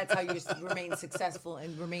established that that's how you remain successful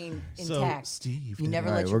and remain So intact. Steve, You didn't- never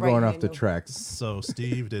All let right, your we're right going hand off the know. tracks. So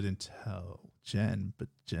Steve didn't tell Jen, but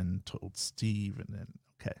Jen told Steve, and then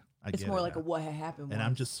okay, I It's get more it like now. a what had happened. And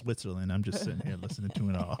I'm just Switzerland. I'm just sitting here listening to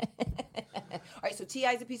it all. All right, so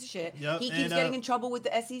T.I.'s a piece of shit. Yep, He keeps and, getting in trouble with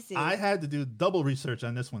the SEC. I had to do double research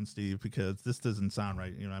on this one, Steve, because this doesn't sound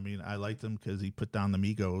right. You know what I mean? I liked him because he put down the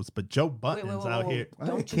Migos, but Joe Button's out here.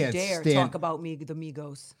 Don't you can't dare stand- talk about me, the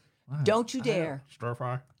Migos. Don't you dare. Stir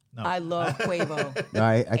fry? No. I love Quavo. No,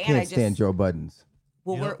 I can't I stand just- Joe Buttons.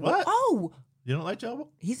 Well, You know we're what? oh, You don't like Joe?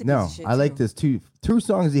 he's a piece No, of shit I like too. this two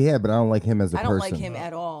songs he had, but I don't like him as a I person. don't like him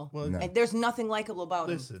at all. Well, And there's nothing likable about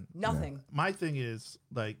Listen, him. Nothing. My thing is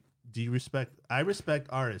like, do you respect? I respect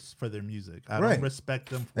artists for their music. I Right. don't respect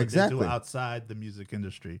them for what they Exactly. do outside the music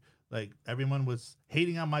industry. Like everyone was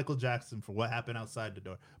hating on Michael Jackson for what happened outside the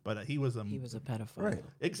door, but he was a pedophile.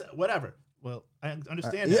 Right. whatever. Well, I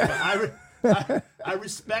understand yeah. that, but I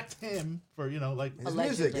respect him for like His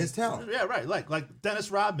Allegedly. music, his talent. yeah, right. Like Dennis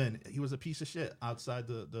Rodman, he was a piece of shit outside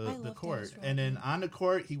the love court, Dennis and then on the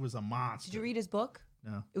court he was a monster. Did you read his book?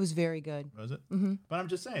 No, It was very good. was it? Mm-hmm. But I'm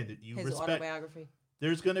just saying that you His respect. autobiography.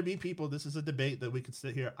 There's going to be people. This is a debate that we could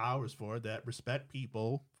sit here hours for. That respect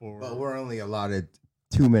people for. But we're only allotted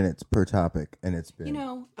 2 minutes per topic, and it's been.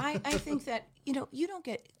 I think that you don't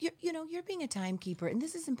get you're being a timekeeper, and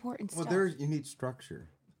this is important well, stuff. you need structure.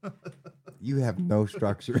 You have no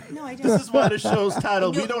structure. No, I don't. This is why the show's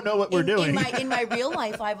titled. You We know, don't know what we're doing. In my real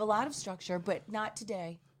life, I have a lot of structure, but not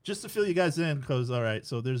today. Just to fill you guys in, because all right.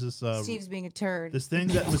 So there's this. Steve's being a turd. This thing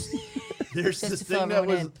that was. There's Just this to fill thing that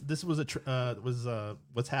everyone was. This was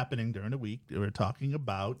what's happening during the week. They were talking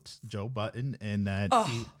about Joe Button and that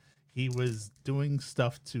he was doing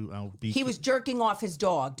stuff to be. He was jerking off his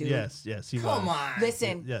dog, dude. Yes, he was. Come on.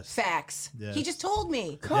 Listen, Yes. facts. Yes. He just told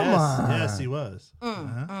me. Come yes, on. Yes, he was.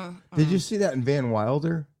 Uh-huh. Did you see that in Van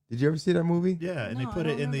Wilder? Did you ever see that movie? Yeah, and they put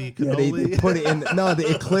it in the Yeah, cannoli. they put it in. No,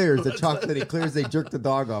 the eclairs, the chocolate eclairs. They jerked the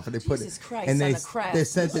dog off, and they put Jesus it. Christ, and on they the crest. they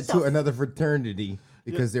sent What it the to another fraternity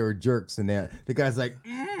because they were jerks. And the guy's like,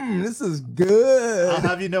 "This is good." I'll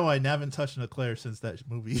have you know, I haven't touched an eclair since that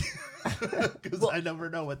movie because I never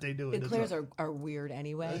know what they do. in this Eclairs one. are weird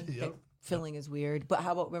anyway. Yep. Filling is weird. But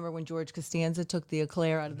how about remember when George Costanza took the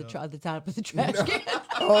eclair out of the top of the trash can?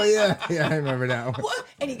 Oh yeah, I remember that one. What?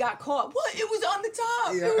 And he got caught. What? It was on the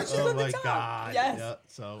top. Yeah. It was just Oh on the my top. god! Yes. Yeah.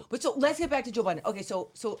 So But so let's get back to Joe Biden. Okay,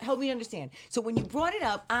 so help me understand. So when you brought it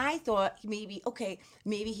up, I thought maybe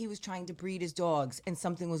he was trying to breed his dogs and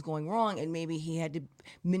something was going wrong, and maybe he had to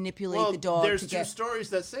manipulate the dog. there's to two get...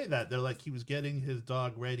 stories that say that. They're like he was getting his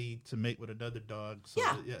dog ready to mate with another dog. So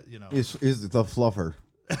Yeah. Is the fluffer?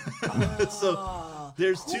 So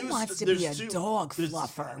there's Who two. wants to there's be a two- dog there's-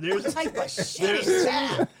 fluffer? There's, What type of shit is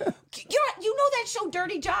that? You know that show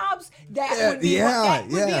dirty jobs, that Yeah, would be yeah, that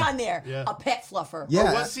would be yeah. on there. Yeah. A pet fluffer.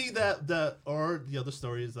 Yeah. Or was he or the other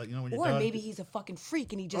story is like, you know, when your Or dog, maybe he's a fucking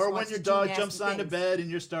freak and he just or when wants your to do dog nasty jumps on the things. bed and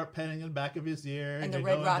you start petting the back of his ear, And the you're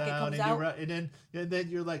red going rocket down, comes and out? and then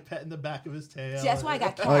you're like petting the back of his tail. See, that's why I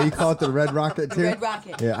got cats. Oh, you call it the red rocket too? Red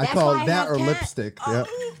rocket. Yeah, I That's call why it that have or cat- lipstick. Yep.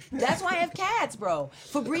 That's why I have cats, bro.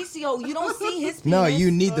 Fabricio, you don't see his penis. No,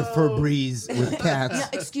 you need the Febreze with cats. No,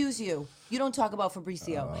 excuse you. You don't talk about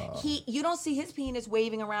Fabricio. You don't see his penis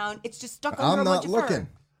waving around. It's just stuck over I'm a bunch not of fur. looking.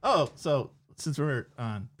 Oh, so since we're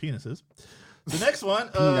on penises, the next one,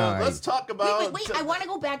 Penile. let's talk about. Wait. I want to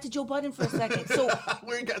go back to Joe Budden for a second. So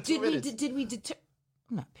We got 2 did we minutes. did we deter?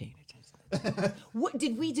 I'm not paying attention. What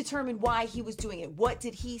did we determine why he was doing it? What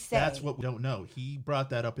did he say? That's what we don't know. He brought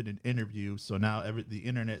that up in an interview, so now the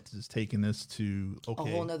internet is taking this to a okay.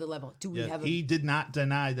 whole nother level. Do we Yeah, have he did not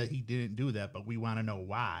deny that he didn't do that, but we want to know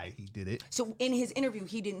why he did it. So in his interview,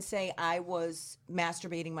 he didn't say I was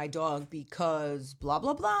masturbating my dog because blah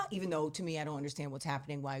blah blah. Even though to me, I don't understand what's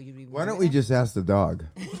happening. Why you even? Why don't we just ask the dog?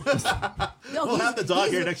 No, We'll have the dog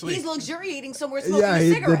he's, here next week. He's luxuriating somewhere smoking Yeah, a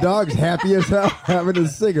the cigarette. dog's happy as hell having a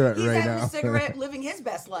cigarette He's right having now. a cigarette, living his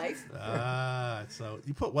best life. So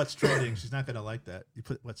you put what's trending. She's not gonna like that. You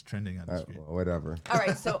put what's trending on the screen. Well, whatever. All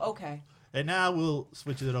right, so okay. And now we'll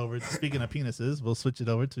switch it over. Speaking of penises, we'll switch it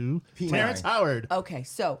over to Penile. Terrence Howard. Okay,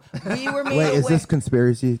 so we were made Wait, aware. is this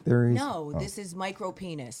conspiracy theories? No, this is micro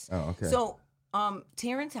penis. Oh, okay. So,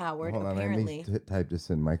 Terrence Howard Hold on, apparently I need to type this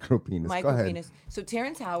in micro penis. Go micro ahead. penis. So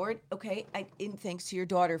Terrence Howard, okay, and thanks to your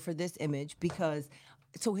daughter for this image because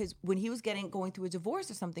so when he was going through a divorce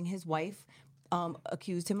or something, his wife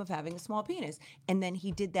accused him of having a small penis, and then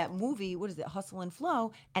he did that movie. What is it, Hustle and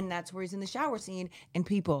Flow? And that's where he's in the shower scene. And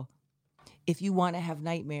people, if you want to have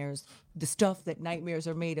nightmares, the stuff that nightmares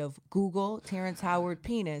are made of, Google Terrence Howard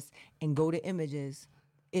penis and go to images.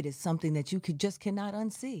 It is something that you cannot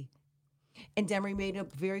unsee. And Demery made a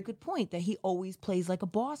very good point that he always plays like a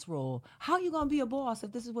boss role. How you gonna be a boss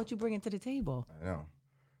if this is what you bring to the table? I know.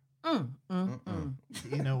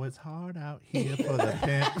 You know it's hard out here for the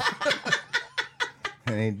pimp.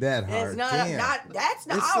 It ain't that hard. It's not. Damn. That's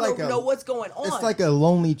not. It's I like don't a- know what's going on. It's like a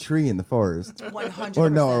lonely tree in the forest. 100%. Or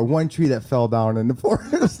no, or one tree that fell down in the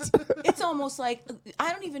forest. It's almost like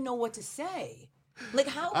I don't even know what to say. Like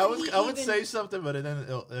how I would he would even? say something, but then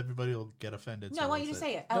everybody will get offended. No, I want you to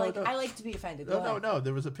say it. I like to be offended. Go ahead. No.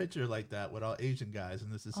 There was a picture like that with all Asian guys,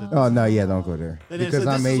 and this is Oh no, yeah, don't go there. and it Because said,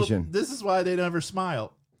 I'm this is Asian. this is why they never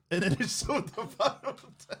smile. And then it showed the bottom.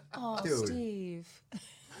 Oh, Dude. Steve.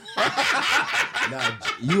 Nah,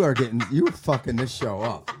 you were fucking this show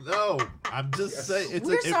up. No, I'm just saying. It's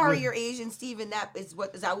We're like, sorry you're Asian, Steve, and that is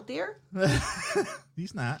what is out there.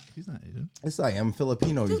 He's not. He's not Asian. Yes, I am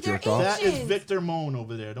Filipino, you Dude, they're jerk off. That is Asians. Victor Moan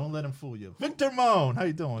over there. Don't let him fool you. Victor Moan, how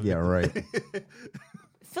you doing? Yeah, Victor? right.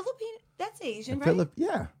 Filipino. That's Asian, right?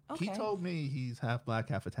 Yeah. Okay. He told me he's half black,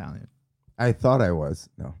 half Italian. I thought I was.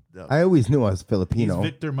 No. No. I always knew I was He's Filipino.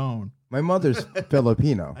 Victor Moan. My mother's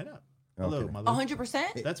Filipino. I know. Hello, Okay. mother.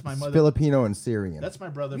 100%. That's my It's mother. Filipino and Syrian. That's my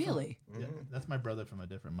brother. Really? From, yeah, that's my brother from a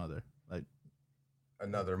different mother. Like,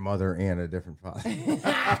 Another mother and a different father.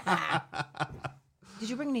 Did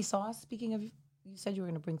you bring any sauce? Speaking of, you said you were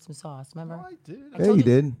going to bring some sauce. Remember? oh, I did. Yeah, told you you-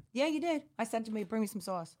 did. Yeah, you did. I said to me, bring me some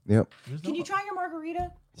sauce. Yep. There's Can no- you try your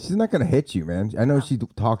margarita? She's not gonna hit you, man. I know she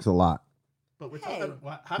talks a lot. But we're Hey. talking.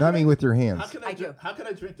 How No, I mean with your hands. How can I, I drink, do. how can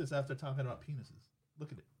I drink this after talking about penises?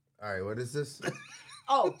 Look at it. All right, what is this?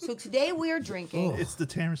 Oh, so today we are drinking It's the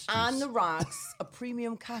Terrence juice. On the Rocks, a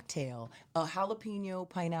premium cocktail, a jalapeno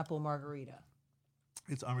pineapple margarita.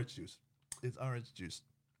 It's orange juice. It's orange juice.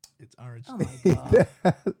 It's orange. Oh my god,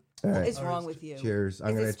 All what right. is wrong with you? Cheers. I'm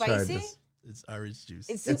Is gonna it try spicy? this. It's orange juice.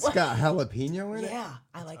 It's got jalapeno in it. Yeah,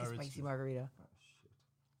 I like a orange spicy juice. margarita.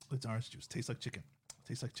 It's orange juice. Tastes like chicken.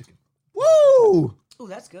 Tastes like chicken. Woo! Oh,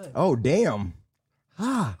 that's good. Oh damn.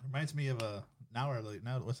 Ah. Reminds me of a now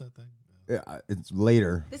what's that thing? Yeah, it's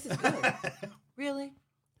later. This is good. Really?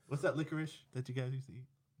 What's that licorice that you guys used to eat?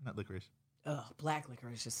 Not licorice. Ugh, black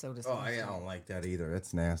licorice is so Oh, disgusting. I don't like that either.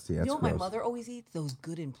 That's nasty. You That's know what gross. my mother always eats? Those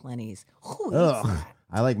good and plenties. Who eats Ugh. that?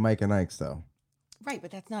 I like Mike and Ike's though. Right,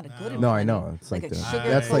 but that's not a No. good and No, I plenty. know. It's like, a the, sugar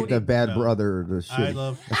that's like the coated- bad No. brother. The shit. I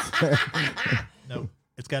love. No,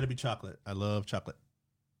 it's got to be chocolate. I love chocolate.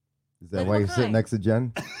 Is that Like why what you sit kind? next to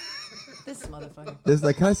Jen? This motherfucker. It's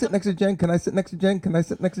like, can I sit next to Jen? Can I sit next to Jen? Can I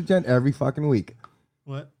sit next to Jen? Every fucking week.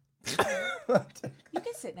 What? You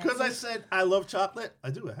can sit next Because to I me. said I love chocolate. I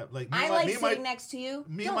do. I have like. I me like and my- sitting next to you.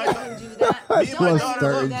 me Don't and let my- him do that. I Don't my was let him daughter do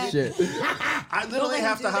starting that. shit. I literally let him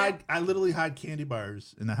have do to that. hide. I literally hide candy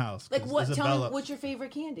bars in the house. Like 'cause what? Tell Isabella, me what's your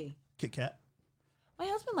favorite candy? Kit Kat. My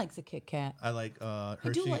husband likes a Kit Kat. I like do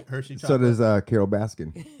Hershey. like- Hershey So chocolate. does Carol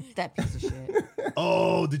Baskin. That piece of shit.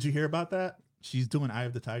 Oh, did you hear about that? She's doing "Eye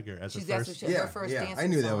of the Tiger" as She's her that's first. what her first dancing I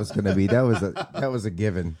knew that song. was gonna be. That was a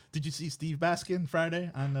given. Did you see Steve Baskin Friday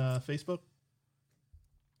on Facebook?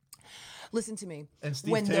 Listen to me. And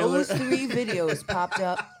Steve When Taylor. those 3 videos popped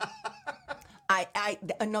up, I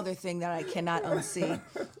another thing that I cannot unsee.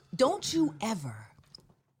 Don't you ever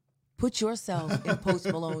put yourself in Post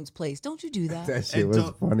Malone's place. Don't you do that? That shit And was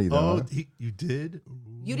don't- funny though. Oh, you did?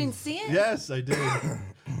 Ooh. You didn't see it? Yes, I did.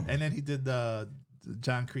 And then he did the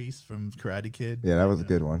John Kreese from Karate Kid. Yeah, that was a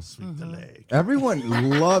good one. Sweep the leg. Everyone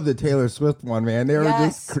loved the Taylor Swift one, man. They were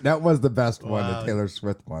Yes. just that was the best one, Wow. the Taylor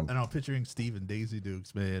Swift one. I know, picturing Steve and Daisy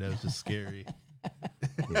Dukes, man. That was just scary.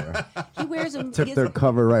 Yeah. He wears them. Took their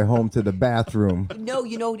cover right home to the bathroom. No,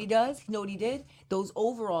 you know what he does? You know what he did? Those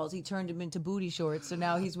overalls, he turned them into booty shorts. So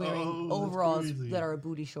now he's wearing Oh, that's overalls crazy. that are a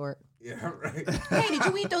booty short. Yeah, right. Hey, did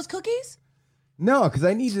you eat those cookies? No, because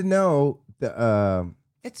I need to know the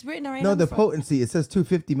It's written right no on the front. potency. It says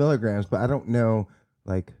 250 milligrams, but I don't know.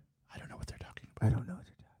 Like I don't know what they're talking about. I don't know what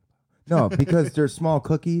you're talking about. No, because they're small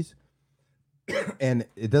cookies, and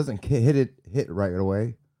it doesn't hit right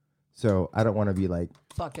away. So I don't want to be like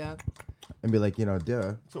Fuck up. and be like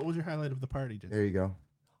duh. So what was your highlight of the party, Jen? There you go.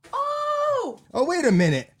 Oh! Oh wait a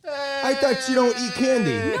minute. I thought you don't eat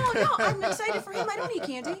candy. No, I'm excited for him. I don't eat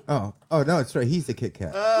candy. Oh no, it's right. He's the Kit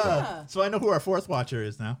Kat. Yeah. So I know who our fourth watcher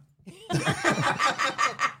is now.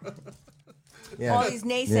 Yeah. All these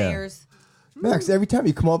naysayers. Max, every time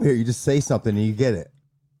you come over here, you just say something and you get it.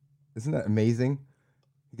 Isn't that amazing?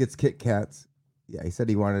 He gets Kit Kats. Yeah, he said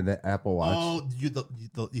he wanted an Apple Watch. Oh,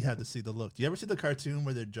 you had to see the look. Do you ever see the cartoon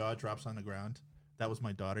where their jaw drops on the ground? That was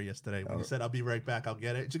my daughter yesterday. When he said, "I'll be right back, I'll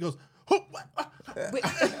get it," and she goes, "Oh, what?" Wait,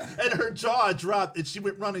 And her jaw dropped, and she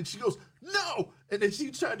went running. She goes, "No!" And then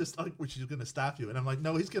she tried to like, well, she's gonna stop you, and I'm like,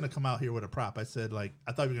 "No, he's gonna come out here with a prop." I said, like,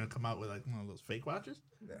 I thought you were gonna come out with like one of those fake watches.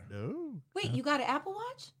 No. wait, you got an Apple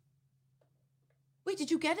Watch? Wait,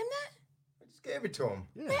 did you get him that? I just gave it to him.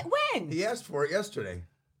 Yeah. When? He asked for it yesterday.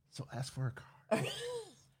 So ask for a car.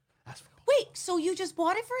 Ask for. Wait, so you just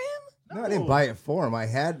bought it for him? No, I didn't buy it for him. I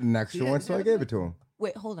had an extra Yeah, one, so I yeah. gave it to him.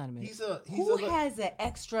 Wait, hold on a minute. He's Who has an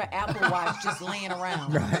extra Apple Watch just laying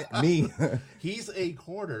around? Right, me. He's a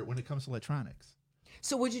hoarder when it comes to electronics.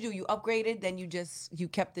 So what'd you do? You upgraded, then you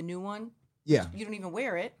kept the new one? Yeah. You don't even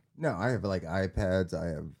wear it. No, I have like iPads. I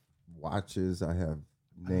have watches. I have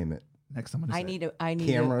name it. Next, I'm gonna. I say, need a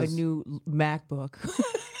Cameras. new MacBook.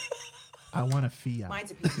 I want a Fiat.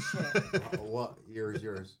 Mine's a piece of shit. What?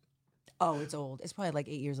 Yours. Oh, it's old. It's probably like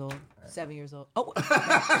 8 years old, 7 years old. Oh,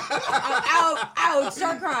 ouch!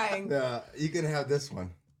 Start crying. You can have this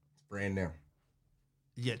one. It's brand new.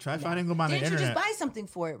 Yeah, try finding them on the Didn't you internet. just buy something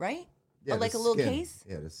for it, right? Yeah, Or like the a little skin. case?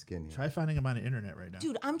 Yeah, the skin. Yeah. Try finding them on the internet right now.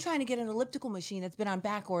 Dude, I'm trying to get an elliptical machine that's been on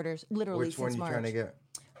back orders literally Which one since you March. trying to get?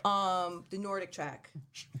 The Nordic Track.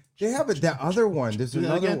 They have that other one. There's Do that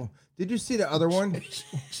another again? one. Did you see the other one?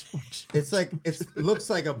 It's like it looks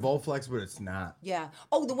like a Bowflex, but it's not. Yeah.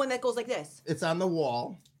 Oh, the one that goes like this. It's on the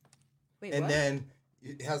wall, Wait, and what? then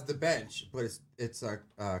it has the bench, but it's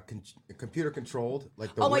computer controlled.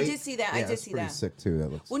 Like the Oh, I weight. did see that. I Yeah, did it's see pretty that. sick too.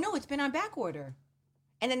 That looks. Well, no, it's been on back order.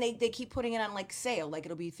 And then they keep putting it on like sale, like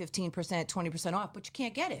it'll be 15%, 20% off, but you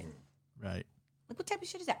can't get it. Right. Like what type of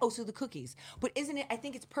shit is that? Oh, so the cookies. But isn't it, I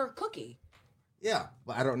think it's per cookie. Yeah,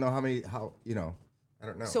 but I don't know I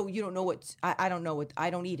don't know. So you don't know what, I don't know what, I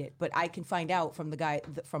don't eat it, but I can find out from the guy,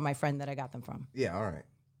 from my friend that I got them from. Yeah, all right.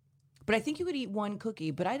 But I think you could eat one cookie,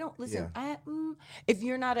 but I don't, listen, if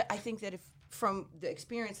you're not, I think that if, from the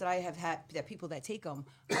experience that I have had, that people that take them,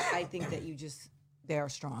 I think that they are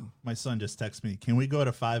strong. My son just texted me, "Can we go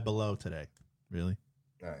to Five Below today?" Really?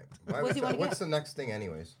 All right. What do you wanna What's get? the next thing,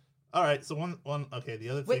 anyways? All right. So one. Okay. The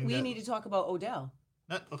other Wait, thing. we that, need to talk about Odell.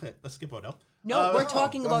 Okay. Let's skip Odell. No, we're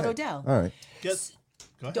talking go about ahead. Odell. All right. Go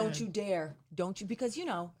ahead. Don't you dare. Don't you, because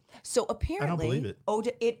so apparently believe it.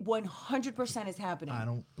 It 100% is happening. I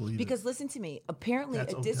don't believe Because listen to me, apparently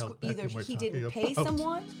That's a disc, Odell either Beckham we're he talking didn't pay about.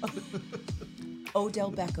 someone.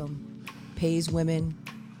 Odell Beckham pays women,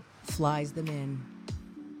 flies them in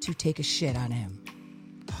to take a shit on him.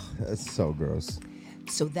 That's so gross.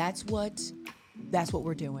 So that's what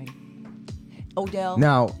we're doing. Odell.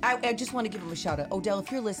 Now- I just want to give him a shout out. Odell,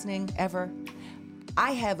 if you're listening ever,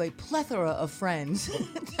 I have a plethora of friends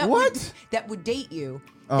What? that would date you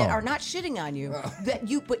that Oh. are not shitting on you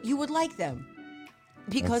but you would like them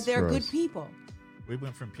because That's they're gross. good people. We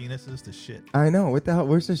went from penises to shit. I know. What the hell?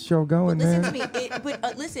 Where's this show going, Listen man? to me.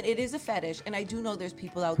 Listen, it is a fetish, and I do know there's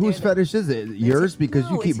people out Whose there. fetish is it? Yours? Because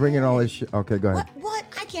No, you keep it's bringing all his. this shit. Okay, go ahead. What?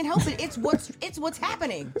 I can't help it. It's what's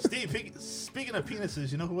happening. Steve, speaking of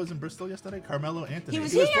penises, you know who was in Bristol yesterday? Carmelo Anthony. He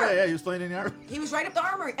was playing, here. yeah, he was playing in the army. He was right up the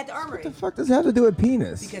armory at the armory. What the fuck does that have to do with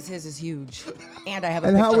penis? Because his is huge, and I have a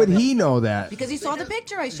And picture how would of it. he know that? Because he saw the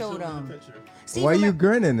picture I showed him. See, Why are you remember-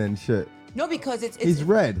 grinning and shit? No, because it's He's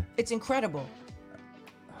red. It's incredible.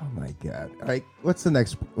 Oh my god! All right, what's the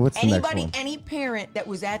next? What's the Anybody, next one? any parent that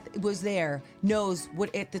was there knows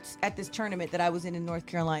what at this tournament that I was in North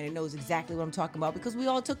Carolina knows exactly what I'm talking about because we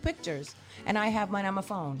all took pictures, and I have mine on my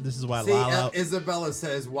phone. This is why See, Lala. Isabella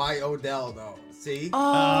says, "Why Odell though?" See?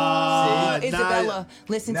 Oh, See? Isabella,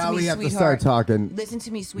 listen to Now me, we have to sweetheart. start talking. Listen to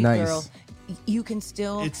me, sweet nice. girl. You can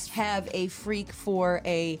still It's- have a freak for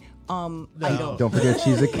a idol. Don't forget,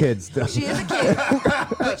 she's a kid still. She is a kid,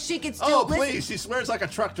 but she can still. Oh, listen, please. She swears like a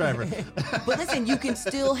truck driver. But listen, you can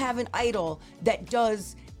still have an idol that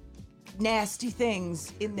does nasty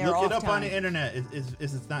things in their Look off it up time. on the internet.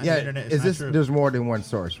 It's not Yeah, the internet. It's is not this? true. There's more than one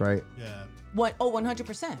source, right? Yeah. What? Oh,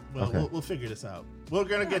 100%. Well, Okay. we'll figure this out. We're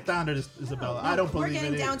gonna get down to this, Isabella. I don't We're believe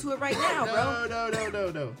getting it. down to it right now,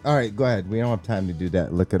 bro. No. All right, go ahead. We don't have time to do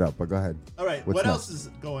that. Look it up, but go ahead. All right. What's what next? else is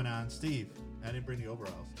going on, Steve? I didn't bring the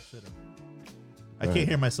overalls. Should have. I All can't right.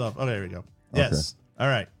 hear myself. Oh, there we go. Yes. All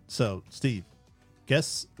right. So, Steve,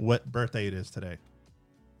 guess what birthday it is today?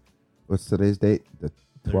 What's today's date? The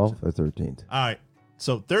 12th or 13th? All right.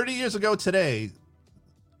 So 30 years ago today,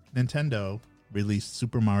 Nintendo released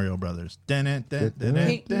Super Mario Brothers.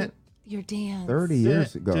 Your dance. 30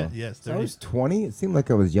 years ago. Yes, So I 30. was 20. It seemed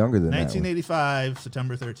like I was younger than that. 1985,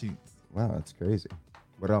 September 13th. Wow, that's crazy.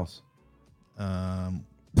 What else?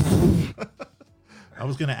 I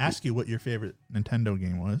was going to ask you what your favorite Nintendo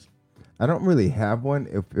game was. I don't really have one.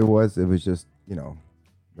 If it was just,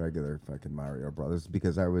 regular fucking Mario Brothers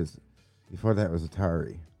because before that was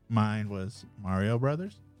Atari. Mine was Mario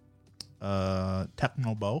Brothers,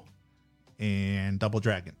 Tecmo Bowl, and Double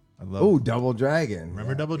Dragon. I love. Oh, Double Dragon.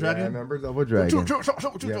 Remember Double Dragon? Yeah, I remember Double Dragon.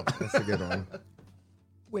 Yeah, Yeah, that's a good one.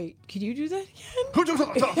 Wait, can you do that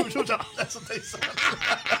again? That's what they said.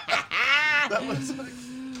 That was like,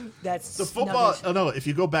 That's the football. snubbish. Oh no! If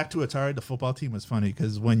you go back to Atari, the football team was funny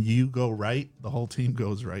because when you go right, the whole team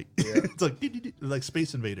goes right. It's like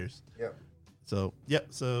Space Invaders. Yep. So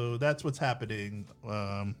so that's what's happening.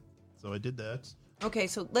 So I did that. Okay,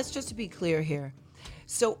 so let's just to be clear here.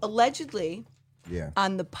 So allegedly, Yeah.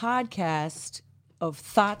 on the podcast of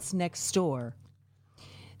Thoughts Next Door,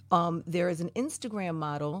 there is an Instagram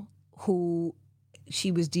model who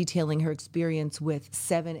she was detailing her experience with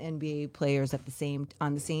 7 NBA players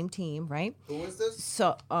on the same team, right? Who was this?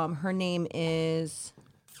 So her name is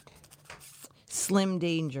Slim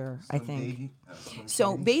Danger, I think.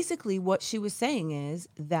 So basically, what she was saying is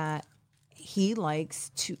that he likes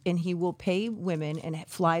to, and he will pay women and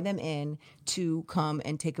fly them in to come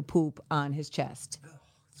and take a poop on his chest,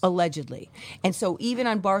 allegedly. And so even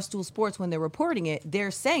on Barstool Sports, when they're reporting it,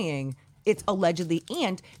 they're saying it's allegedly.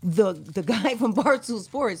 And the guy from Barstool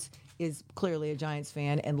Sports is clearly a Giants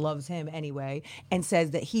fan and loves him anyway, and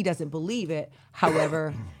says that he doesn't believe it.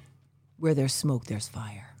 However, where there's smoke, there's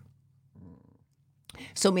fire.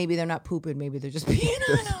 So maybe they're not pooping, maybe they're just peeing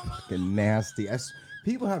on them. Fucking nasty.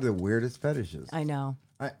 People have the weirdest fetishes. I know.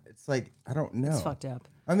 It's like, I don't know. It's fucked up.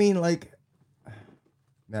 I mean, like,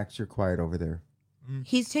 Max, you're quiet over there.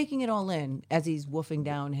 He's taking it all in as he's woofing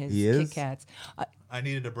down his He is? Kit Kats. I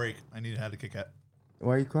needed a break. I needed to have a Kit Kat.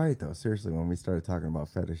 Why are you quiet, though? Seriously, when we started talking about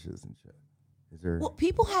fetishes and shit. Is there... Well,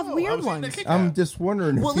 people have Oh, I weird was eating a ones. Kit Kat. I'm just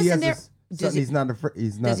wondering Well, if he listen, has there- this, does something he's not afraid.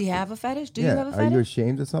 He's not. Does he have a fetish? Do yeah. you have a Are you fetish?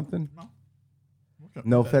 ashamed of something? No.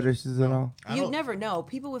 No fetishes at all? I You don't- never know.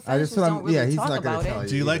 People with I just fetishes want- don't really yeah, he's talk not gonna about tell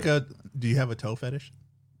it. you. Do you have a toe fetish?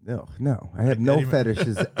 No. I have no Eddie Mur-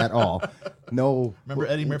 fetishes at all. No. Remember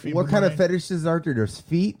Eddie Murphy What kind of Boomerang? fetishes are there? There's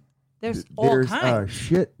feet. There's all There's kinds.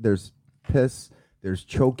 shit. There's piss. There's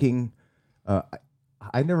choking.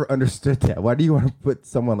 I never understood that. Why do you want to put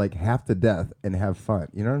someone like half to death and have fun?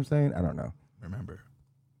 You know what I'm saying? I don't know. Remember.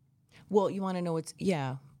 Well, you want to know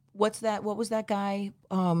what's that? What was that guy?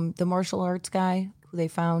 The martial arts guy who they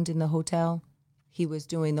found in the hotel? He was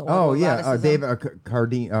doing the Oh yeah,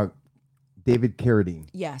 autoeroticism. David Carradine.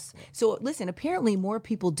 Yes. So listen, apparently more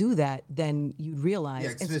people do that than you'd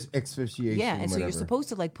realize. Asphyxiation. Yeah, and so you're whatever. supposed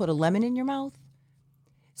to like put a lemon in your mouth,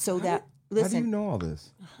 so that How do listen. you know all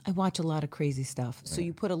this? I watch a lot of crazy stuff. So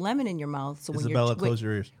you put a lemon in your mouth. So Isabella, close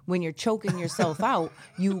your ears. when you're choking yourself out,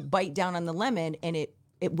 you bite down on the lemon, and it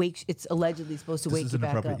wakes. It's allegedly supposed to This wake is you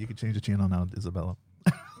back inappropriate. up. You can change the channel now, Isabella.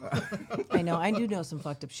 I know. I do know some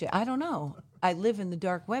fucked up shit. I don't know. I live in the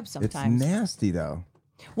dark web It's sometimes. nasty though.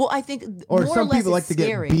 Well, I think Or more some or less people like it's to get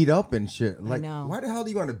scary. beat up and shit. Like, know. why the hell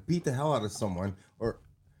do you want to beat the hell out of someone? Or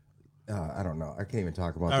I don't know. I can't even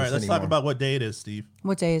talk about All this right, let's anymore. talk about what day it is, Steve.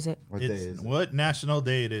 What day is it? What day It's is it? what national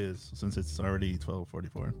day it is, since it's already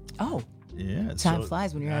 12:44. Oh, Yeah, Time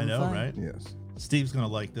flies when you're having I know, fun. right? Yes. Steve's gonna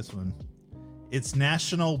like this one. It's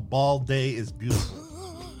National Bald Day is Beautiful.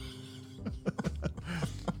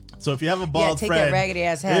 So if you have a bald take friend, that raggedy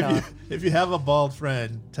ass hat off. if you have a bald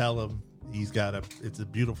friend, tell him it's a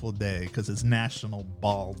beautiful day because it's National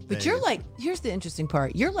Bald Day. but you're like, here's the interesting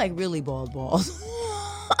part. You're like really bald.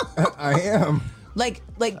 I am. like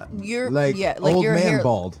you're Like, like old your man hair.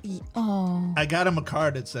 bald. Oh, I got him a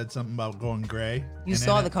card that said something about going gray. you and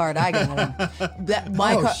saw in the it- card I got home. That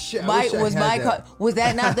my Oh, card, shit, I my wish I was had my that. card. Was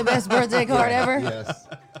that not the best birthday card ever? Yes.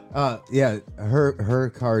 Yeah. Her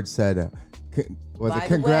card said, was By it the way,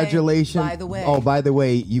 congratulations? by the way. Oh, by the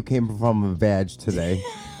way, you came from a vag today.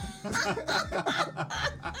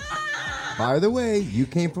 By the way, you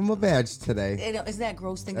came from a vag today. Isn't that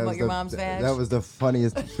gross? Think That about was your the- mom's vag. That was the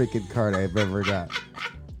funniest freaking card I've ever got.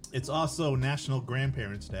 It's also National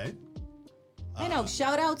Grandparents Day. I know.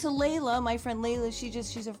 Shout out to Layla, my friend Layla.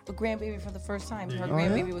 She's a grandbaby for the first time. Her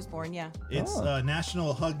grandbaby was born. Yeah. It's Oh.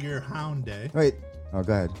 National Hug Your Hound Day. Wait. Oh,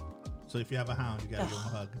 go ahead. So if you have a hound, you gotta give him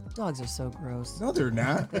a hug. Dogs are so gross. No, they're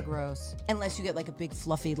not. They're gross. Unless you get like a big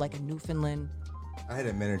fluffy, like a Newfoundland. I had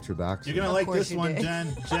a miniature box. You're gonna Of like course this you one, did.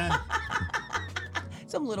 Jen.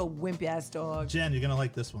 Some little wimp ass dog. Jen, you're gonna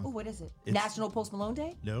like this Oh, one. what is it? It's- National Post Malone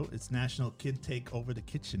Day? No, it's National Kid Take Over the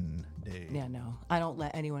Kitchen Day. Yeah, no. I don't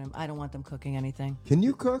let anyone. I don't want them cooking anything. Can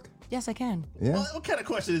you cook? Yes, I can. Yeah. What kind of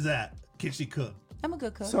question is that? Can she cook? I'm a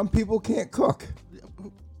good cook. Some people can't cook.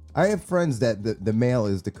 I have friends that the male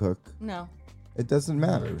is the cook. No, It doesn't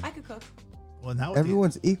matter. I could cook. Well, now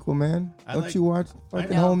Everyone's equal, man. I Don't like- you watch I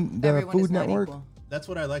fucking know. home the Everyone is Food not Network? equal. that's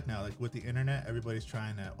what I like now. Like with the internet, everybody's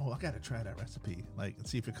trying to. Oh, I gotta try that recipe. Like, and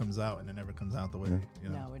see if it comes out, and it never comes out the way you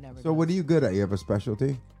know. No, it never. So what are you good at? You have a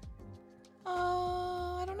specialty?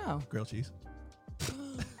 I don't know. Grilled cheese.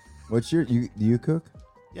 What's your do you cook?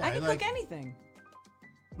 Yeah, I can like. cook anything.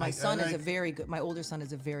 My I son is like- a very good. My older son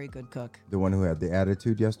is a very good cook. The one who had the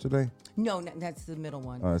attitude yesterday? No, that's the middle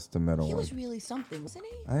one. Oh, it's the middle He one. was really something, wasn't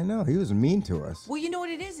he? I know. He was mean to us. Well, you know what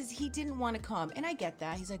it is he didn't want to come, and I get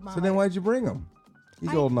that. He's like, Mom. So then why'd you bring him?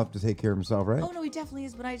 He's old enough to take care of himself, right? Oh no, he definitely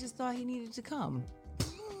is. But I just thought he needed to come.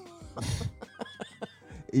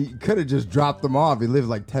 He could have just dropped them off. He lived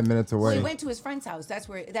like 10 minutes Well, away. he went to his friend's house. That's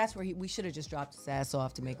where we should have just dropped his ass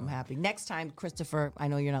off to make him happy. Next time, Christopher, I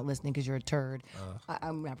know you're not listening because you're a turd.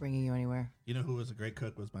 I'm not bringing you anywhere. You know who was a great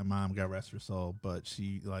cook was my mom. God rest her soul. But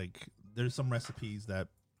she like there's some recipes that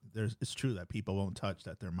it's true that people won't touch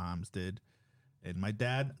that their moms did. And my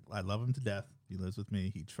dad, I love him to death. He lives with me.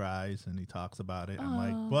 He tries and he talks about it. I'm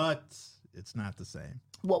like, but it's not the same.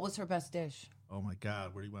 What was her best dish? Oh my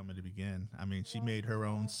God, where do you want me to begin? I mean, she made her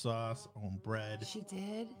own sauce, own bread. She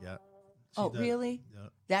did. Yeah. Oh, does- really? Yeah.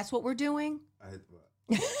 That's what we're doing.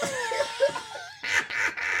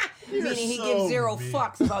 You're Meaning he so gives zero mean.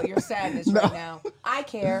 fucks about your sadness right now. I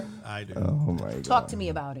care. I do. Oh my god. Talk to me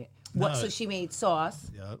about it. What? No. So she made sauce.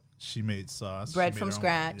 Yep. She made sauce. Bread She made from her own-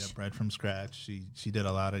 scratch. Yeah, bread from scratch. She did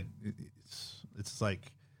a lot of. It's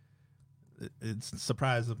like it's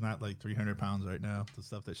surprised of not like 300 pounds right now. The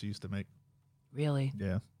stuff that she used to make. Really?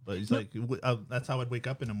 Yeah, but it's like that's how I'd wake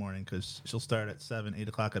up in the morning because she'll start at 7, 8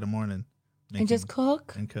 o'clock in the morning, And just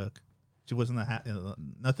cook? and cook. She wasn't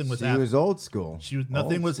nothing was She half. was old school. She was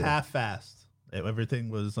nothing Old was school. half fast. Everything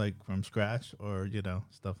was like from scratch or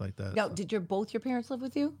stuff like that. Now, So, did both your parents live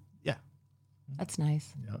with you? yeah. That's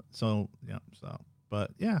nice. Yeah. So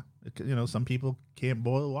but yeah, some people can't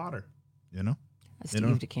boil water. Steve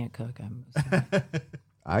know? can't cook.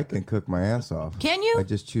 I can cook my ass off. Can you? I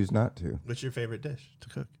just choose not to. What's your favorite dish to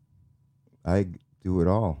cook? I do it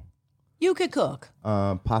all. You could cook.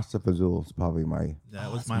 Pasta fazool is probably my.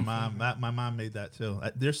 That was my mom. My mom made that too.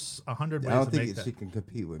 There's 100 ways I don't to think make that. she can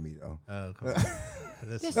compete with me though. Oh, come on.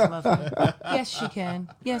 This- Yes, mother. Yes, she can.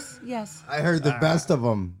 Yes, yes. I heard the best of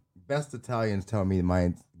them. Best Italians tell me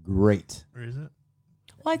mine's great. where is it?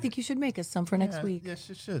 Well, I think you should make us some for next week. Yes,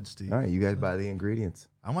 you should, Steve. All right, you guys buy the ingredients.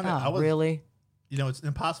 I want to. Oh, really? It's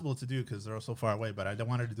impossible to do because they're so far away. But I don't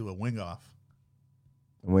want her to do a wing off.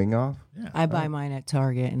 Wing off. Yeah, I buy mine at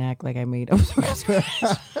Target and act like I made them from scratch.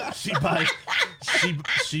 she buys.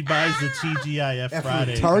 She buys the TGIF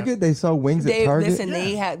Friday. Target, they sell wings at Target.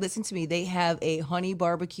 Listen to me. They have a honey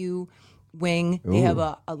barbecue wing. They have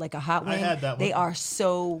a like a hot I wing. had that They one. are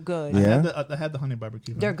so good. Yeah. I had the honey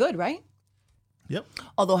barbecue. They're good, right? Yep.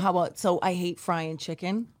 Although, how about, so I hate frying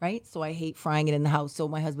chicken, right? So I hate frying it in the house. So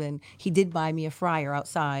my husband, he did buy me a fryer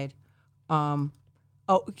outside.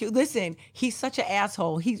 Oh, listen, he's such an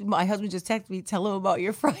asshole. My husband just texted me, tell him about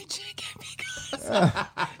your fried chicken because.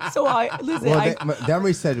 So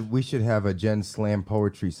Demery said we should have a Jen Slam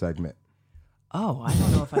poetry segment. Oh, I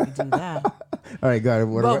don't know if I could do that. All right, go ahead.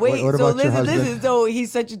 What about your husband? Listen. So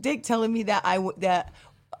he's such a dick telling me that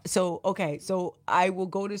So I will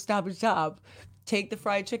go to Stop and Shop, take the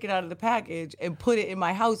fried chicken out of the package, and put it in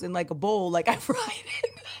my house in like a bowl, like I fried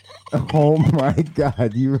it. Oh my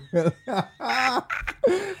God, you really?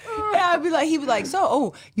 He'd be like,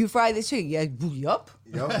 so, you fried this chicken? Yeah, yup.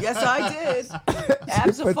 Yes, I did.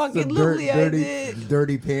 Absolutely, I did.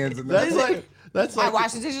 Dirty pans in That's like I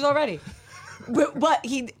washed the dishes already. But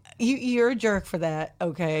you're a jerk for that.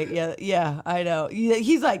 Okay, yeah, I know.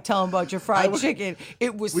 He's like, tell him about your fried chicken.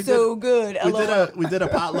 It was so good. We did a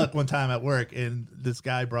potluck one time at work, and this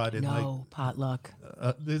guy brought in potluck.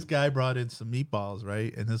 This guy brought in some meatballs,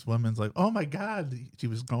 right? And this woman's like, "Oh my God!" She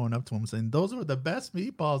was going up to him saying, "Those were the best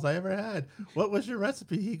meatballs I ever had. What was your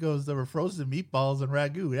recipe?" He goes, "There were frozen meatballs and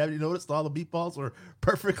ragu. Have you noticed all the meatballs were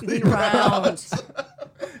perfectly round?"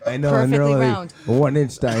 I know, perfectly and they're like round. 1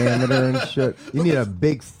 inch diameter and shit. You need a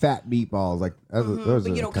big fat meatballs like those.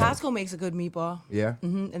 But Costco makes a good meatball. Yeah,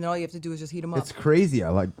 and then all you have to do is just heat them up. it's crazy. I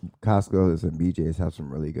like Costco's and BJ's have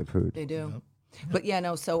some really good food. They do. Yep. But yeah,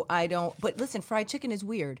 no, so I don't. But listen, fried chicken is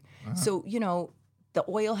weird. So, the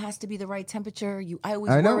oil has to be the right temperature. I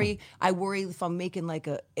worry if I'm making like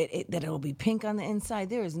that it'll be pink on the inside.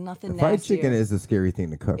 There is nothing nastier. Fried chicken is a scary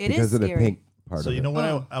thing to cook because of the pink part so of it. You know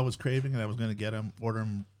what I was craving and I was going to order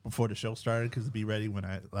them before the show started because to be ready when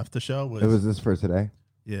I left the show. It was this for today?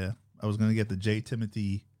 Yeah. I was going to get the J.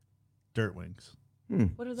 Timothy dirt wings.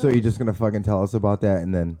 What are those? So you're just going to fucking tell us about that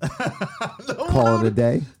and then call it a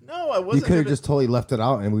day? No, I wasn't. You could have just totally left it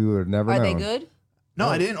out and we would have never known. Are they good? No,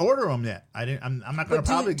 I didn't order them yet. I'm not going to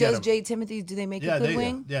probably get them. Does J. Timothy, do they make a good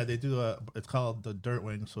wing? Yeah, they do. It's called the dirt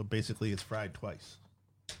wing. So basically it's fried twice.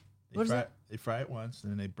 They fry it once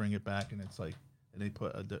and then they bring it back and it's like, and they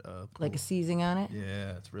put like a seasoning on it?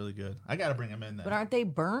 Yeah, it's really good. I got to bring them in then. But aren't they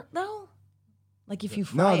burnt though? Like if you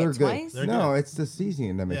fry it twice? Good. No, it's the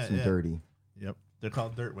seasoning that makes them dirty. Yep. They're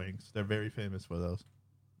called dirt wings. They're very famous for those.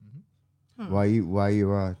 Mm-hmm. Why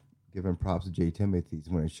you giving props to J. Timothy's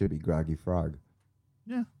when it should be Groggy Frog?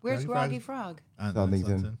 Yeah. Where's Groggy Frog?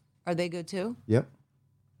 Southington. Are they good too? Yep.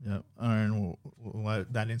 Yep. And I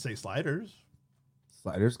didn't say Sliders.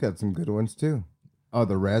 Sliders got some good ones too. Oh,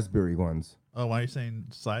 the raspberry ones. Oh, why are you saying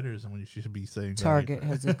Sliders and when you should be saying Target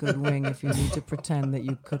has a good wing if you need to pretend that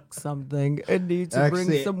you cook something and need to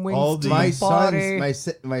bring some wings to my the party.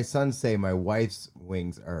 My sons say my wife's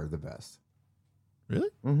wings are the best. Really?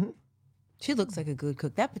 Mm-hmm. She looks like a good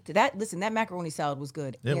cook. Listen, that macaroni salad was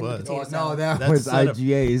good. It was. No, that was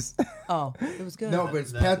IGA's. Oh, it was good. No, but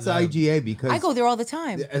it's Pat's IGA because I go there all the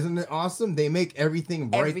time. Isn't it awesome? They make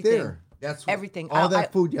everything right there. That's everything. All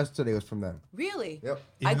that food yesterday was from them. Really? Yep.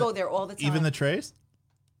 I go there all the time. Even the trays?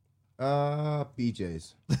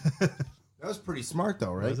 BJ's. That was pretty smart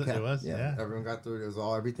though, right? It was, yeah. Everyone got through it.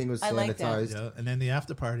 Everything was sanitized. Like that. Yeah. And then the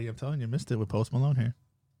after party, I'm telling you, missed it with Post Malone here.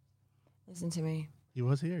 Listen to me. He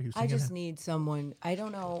was here. I just need someone. I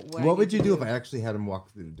don't know what would you do if I actually had him walk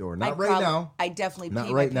through the door? Not right now. I definitely not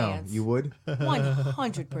pee right my now. pants. You would?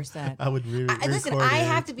 100%. I would. Listen, I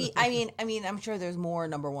have to be. I mean, I'm sure there's more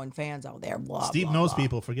 #1 fans out there. Blah. Steve blah, knows blah.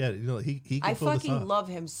 people. Forget it. You know, he can I fucking love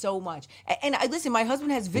him so much. And listen, my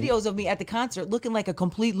husband has videos of me at the concert looking like a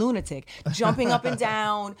complete lunatic, jumping up and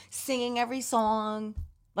down, singing every song.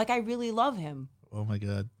 Like I really love him. Oh my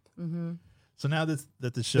God. Mm-hmm. So now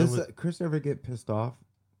that the show, does Chris ever get pissed off?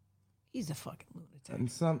 He's a fucking lunatic.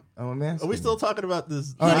 I'm asking. Are we still talking about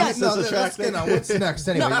this? What's next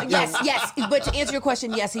anyway? No, yes. But to answer your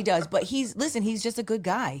question, yes, he does. But he's just a good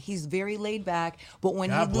guy. He's very laid back. But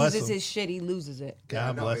when he loses his shit, he loses it.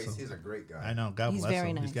 God bless him. He's a great guy. I know. God bless him.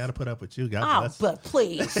 Very nice. He's got to put up with you. God bless him. But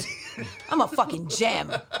please, I'm a fucking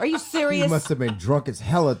gem. Are you serious? He must have been drunk as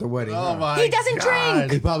hell at the wedding. Oh my He doesn't God.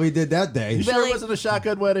 drink. He probably did that day. You sure it wasn't a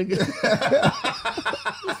shotgun wedding? You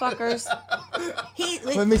fuckers.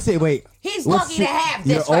 Let me say, wait. He's lucky to have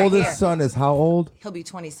this Your right oldest here. son is how old? He'll be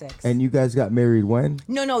 26. And you guys got married when?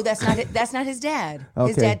 No, that's not his dad. Okay.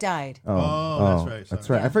 His dad died. Oh, that's right. That's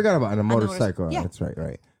right. I forgot about a motorcycle. Yeah. That's right.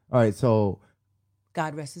 All right. So,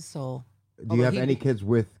 God rest his soul. do you have any kids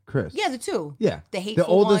with Chris? Yeah, the two. Yeah. The hateful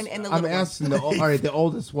oldest, one and the little I'm asking all right, the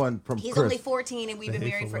oldest one from He's Chris. only 14 and we've been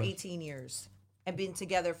married for 18 years. and been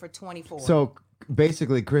together for 24. So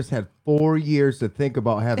basically, Chris had 4 years to think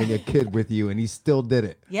about having a kid with you, and he still did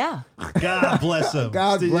it. yeah. God bless him.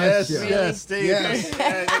 God bless yes, you. Yes, Steve. Yes.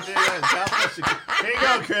 Yes. God bless you. Here you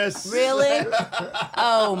go, Chris. Really?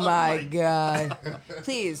 Oh my God.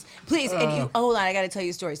 Please. And you, hold on, I got to tell you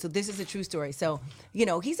a story. So this is a true story. So,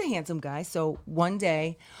 he's a handsome guy. So one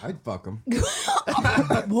day. I'd fuck him. There's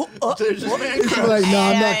just man He's like, no,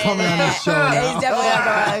 I'm not coming on this show now. He's definitely not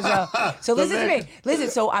coming on the show. So listen to me. Listen,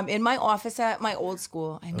 so I'm in my office at my old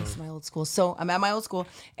school. I miss my old school. So I'm at my old school,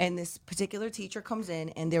 and this particular teacher comes in,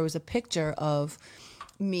 and there was a picture of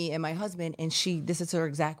me and my husband, and this is her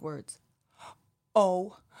exact words.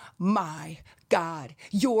 Oh my God,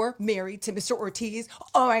 you're married to Mr. Ortiz.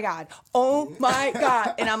 Oh my God. Oh my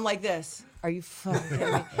God. And I'm like this. Are you fucking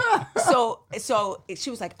kidding me? So she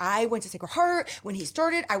was like, I went to Sacred Heart when he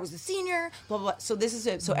started. I was a senior, blah, blah, blah. So this is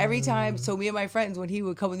it. So every time, me and my friends, when he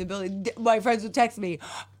would come in the building, my friends would text me,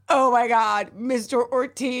 oh my God, Mr.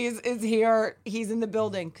 Ortiz is here. He's in the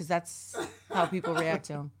building. Because that's how people react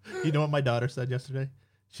to him. You know what my daughter said yesterday?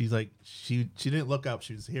 She's like, she didn't look up.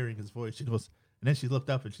 She was hearing his voice. She goes, and then she looked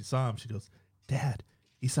up and she saw him. She goes, Dad,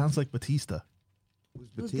 he sounds like Batista.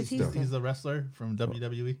 Who's Batista? Batista? He's the wrestler from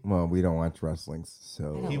WWE. Well, we don't watch wrestling,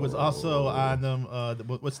 so He was also on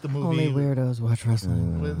what's the movie? Only weirdos watch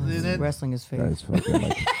wrestling. Isn't it? Wrestling is fake. guys fucking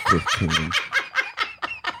like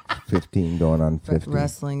 15 going on 50.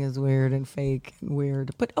 Wrestling is weird and fake and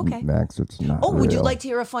weird. But okay. Max, it's not. Oh, would you real. like to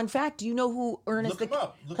hear a fun fact? Do you know who Ernest Look him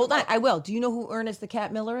up. Look Hold him on, up. I will. Do you know who Ernest the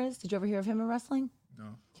Cat Miller is? Did you ever hear of him in wrestling? No.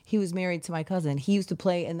 He was married to my cousin. He used to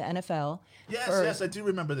play in the NFL. Yes, I do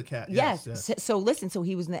remember the cat. Yes. Yes. So listen, so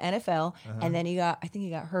he was in the NFL and then I think he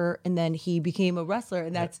got hurt and then he became a wrestler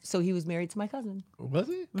and so he was married to my cousin. Was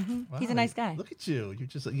he? Wow, He's a nice guy. Look at you.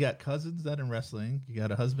 You got cousins that in wrestling. You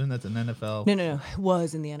got a husband that's in NFL. No.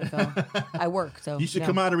 Was in the NFL. I work, so You should no.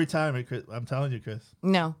 come out of retirement, Chris. I'm telling you, Chris.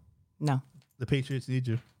 No. The Patriots need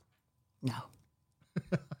you. No.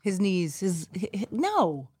 His knees,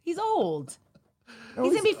 no. He's old.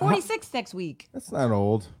 He's gonna be 46 next week. That's not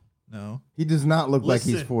old. No. He does not look like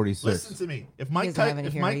he's Listen, 46. Listen to me. If Mike, doesn't have any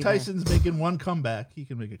hair either. Tyson's making one comeback, he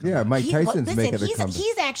can make a comeback. Yeah, Mike Tyson's making a he's, comeback.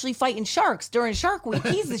 he's actually fighting sharks during Shark Week.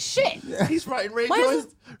 He's the shit. He's fighting Roy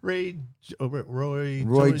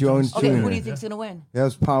Jones Okay, Jr. who do you think's gonna win? That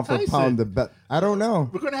was pound for Tyson. pound the bet. I don't know.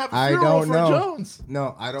 We're gonna have a I funeral don't for know. Jones.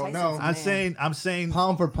 No, I don't know. Tyson's I'm saying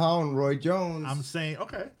Pound for pound, Roy Jones. I'm saying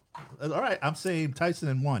okay. All right, I'm saying Tyson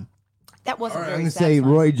in 1. That wasn't I'm very gonna say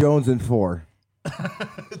satisfying. Roy Jones in 4.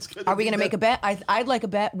 It's gonna Are we be gonna make a bet? I'd like a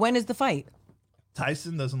bet. When is the fight?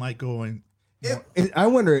 Tyson doesn't like going. I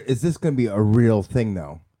wonder, is this gonna be a real thing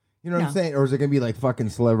though? You know what I'm No. saying? Or is it gonna be like fucking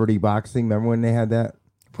celebrity boxing? Remember when they had that?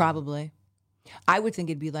 Probably. I would think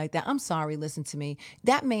it'd be like that. I'm sorry. Listen to me.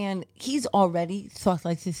 That man, he's already thought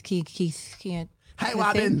like this. He can't. Hey,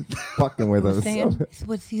 Robin. Fucking with us. Understand?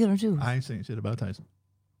 What's he gonna do? I ain't saying shit about Tyson.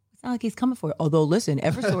 It's not like he's coming for it. Although, listen,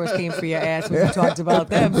 Eversource came for your ass when we talked about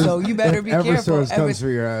them, so you better be careful. Eversource comes for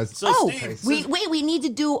your ass. So Oh, Steve, we need to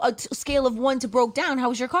do a scale of 1 to broke down. How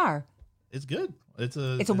was your car? it's good. It's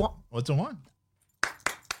a 1. Well, it's a 1.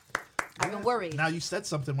 I've been worried. Now you said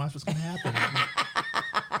something. Watch what's gonna happen.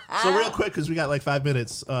 So real quick, because we got like 5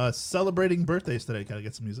 minutes. Celebrating birthdays today. Can I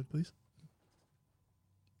get some music, please?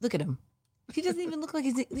 Look at him. He doesn't even look like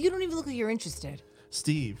he's. You don't even look like you're interested.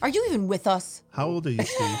 Steve, Are you even with us? how old are you,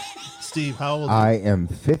 Steve? Steve, how old? I am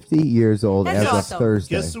 50 years old That's as awesome. of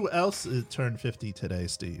Thursday. Guess who else turned 50 today,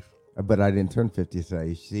 Steve? But I didn't turn 50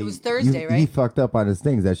 today. See, It was Thursday, He right? fucked up on his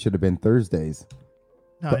things. That should have been Thursdays.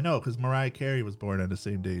 No, I know, because Mariah Carey was born on the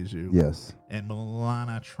same day as you. Yes. And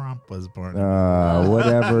Melania Trump was born.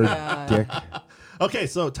 Whatever, God. dick. Okay,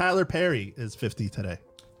 so Tyler Perry is 50 today.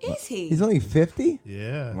 Is he? He's only 50?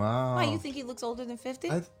 Yeah. Wow. Why, you think he looks older than 50?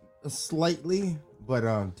 I Slightly, but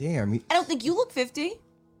damn. don't think you look 50.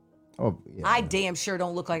 Oh, yeah. I damn sure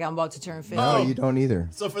don't look like I'm about to turn 50. No, you don't either.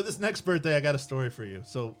 So for this next birthday, I got a story for you.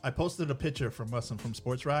 So I posted a picture from us and from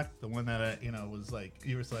Sports Rock, the one that I, was like,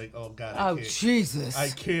 you were like, oh God, I Oh, can't. Jesus. I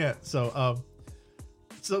can't. So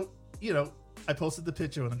I posted the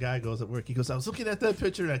picture when a guy goes at work. He goes, I was looking at that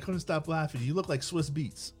picture and I couldn't stop laughing. You look like Swiss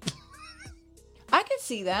Beats. I could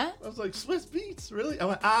see that. I was like, Swiss Beats, really? I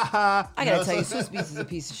went, aha. I gotta tell you, Swiss Beats is a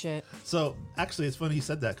piece of shit. So actually, it's funny he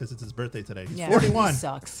said that because it's his birthday today. He's Yeah, 41. he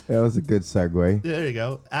sucks. That was a good segue. There you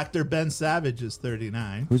go. Actor Ben Savage is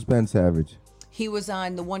 39. Who's Ben Savage? He was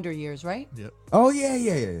on The Wonder Years, right? Yep. Oh, yeah.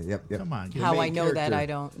 Yep. Come on. Give How me- I know that, character. I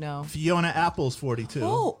don't know. Fiona Apple's 42.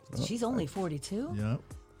 Oh, she's only 42? Yep.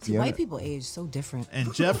 See, Yeah. white people age so different.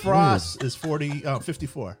 And Jeff Ross is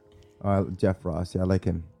 54. Jeff Ross. Yeah, I like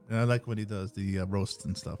him. And I like when he does the roasts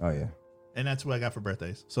and stuff. Oh, yeah. And that's what I got for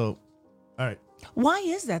birthdays. So, all right. Why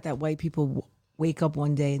is that white people wake up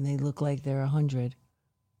one day and they look like they're 100?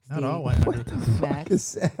 Not all white. Max.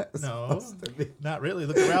 Is that No, supposed to be? not really.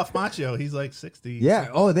 Look at Ralph Macchio. He's like 60. Yeah.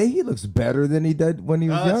 Oh, he looks better than he did when he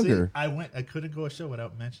was younger. See, I couldn't go a show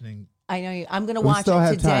without mentioning. I know you. I'm gonna We watch still it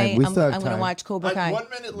have today. time. We I'm still have gonna time. watch Cobra Kai. 1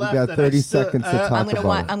 minute We left. got and 30 I still- seconds to talk I'm gonna about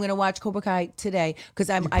watch. it. I'm gonna watch Cobra Kai today because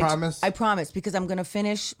I promise? I promise because I'm gonna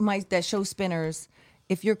finish that show Spinners.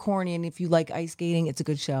 If you're corny and if you like ice skating, it's a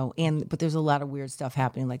good show. But there's a lot of weird stuff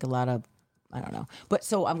happening, like a lot of I don't know. But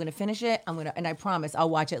so I'm gonna finish it. And I promise I'll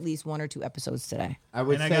watch at least 1 or 2 episodes today. I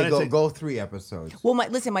would And I say gotta go 3 episodes. Well,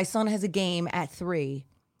 my son has a game at 3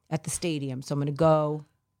 at the stadium, so I'm gonna go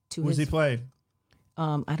to Who's his. he playing?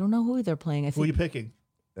 I don't know who they're playing. I Who are you think picking?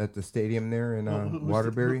 At the stadium there in Who's-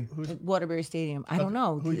 Waterbury. who's- Waterbury Stadium. I don't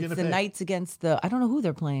know. who you It's gonna the pick? Knights against the. I don't know who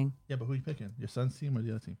they're playing. yeah, but who are you picking? Your son's team or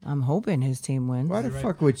the other team? I'm hoping his team wins. Why the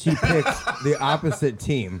fuck would she pick the opposite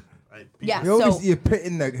team? Right. Yeah. You always So you're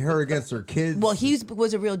pitting her against her kids. well, he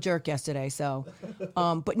was a real jerk yesterday. So,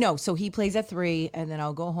 but no. So he plays at 3, and then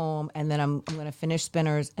I'll go home, and then I'm gonna finish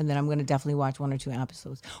Spinners, and then I'm gonna definitely watch 1 or 2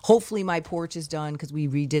 episodes. Hopefully, my porch is done because we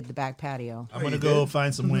redid the back patio. I'm gonna go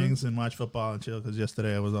find some wings and watch football and chill because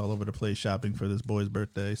yesterday I was all over the place shopping for this boy's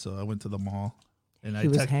birthday. So I went to the mall and He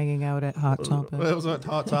was hanging out at Hot Topic. It was at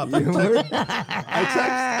Hot Top. I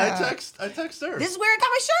text her. This is where I got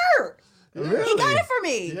my shirt. He got it for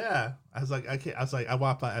me. Yeah, I was like, I can't. I was like, I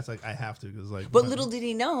walked by. I was like, I have to because like. But little did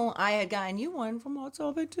he know, I had gotten you one from Hot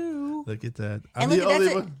Topic too. Look at that. I'm look the at- that's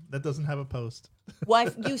only it. one that doesn't have a post. Well,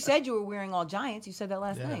 you said you were wearing all Giants. You said that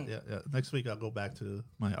last Yeah, night. yeah. Next week I'll go back to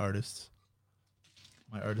my artist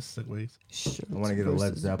segues. I want to get a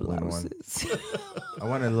Led Zeppelin one. I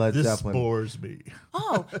want a Led This Zeppelin. bores me.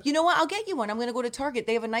 Oh, you know what? I'll get you one. I'm gonna go to Target.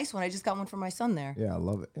 They have a nice one. I just got one for my son there. Yeah, I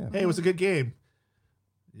love it. Yeah. Hey, it was a good game.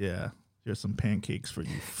 Yeah. Here's some pancakes for you.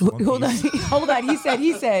 Hold on, flunkies. hold on. He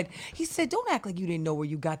said, don't act like you didn't know where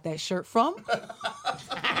you got that shirt from.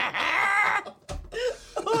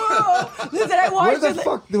 Listen, I Where watched the it.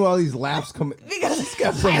 fuck do all these laughs come? Because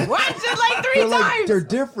I watched it like 3 times. They're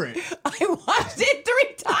different. I watched it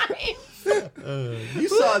 3 times. You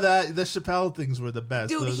saw that the Chappelle things were the best.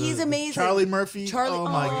 Dude, The- he's amazing. Charlie Murphy. Oh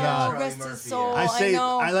my god. Rest Charlie his Murphy, soul. I say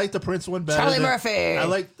know. I like the Prince one better. Charlie than- Murphy. I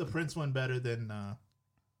like the Prince one better than the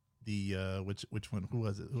which one? Who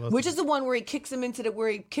was it? Who else Which was is the one where he kicks him into the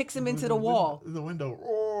wall. The window.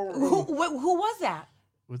 Who was that?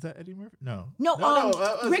 Was that Eddie Murphy? No. No,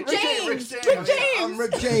 Rick James. Rick James. I'm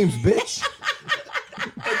Rick James, bitch.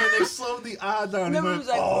 And then they slowed the eye down. Remember, and he was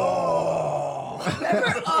went, like,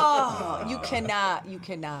 remember? Oh, you cannot.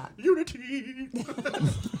 Unity.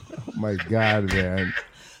 Oh my God, man.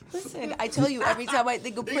 Listen, I tell you, every time I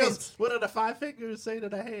think of He Prince, goes, what do the 5 fingers say to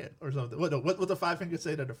the hand? Or something. What the 5 fingers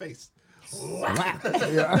say to the face?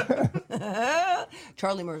 Yeah.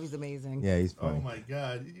 Charlie Murphy's amazing. Yeah, he's Oh funny. my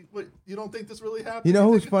god! You don't think this really happened? You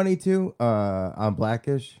know who's funny too? On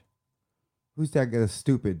Blackish. Who's that guy?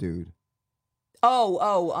 Stupid dude.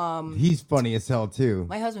 He's funny as hell too.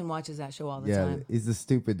 My husband watches that show all the Yeah, time. he's the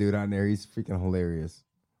stupid dude on there. He's freaking hilarious.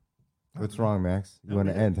 What's wrong, Max? You want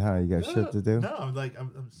to end, huh? You got shit to do? No,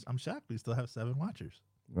 I'm shocked. We still have 7 watchers.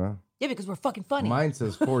 Well, Yeah, because we're fucking funny. mine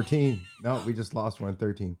says 14. No, we just lost one.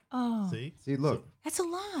 13. Oh, See, Look. that's a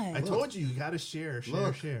lie. I told you gotta share.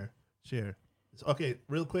 Look. Okay,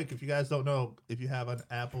 real quick. If you guys don't know, if you have an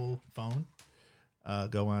Apple phone,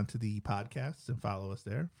 go on to the podcast and follow us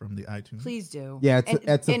there from the iTunes. Please do. Yeah,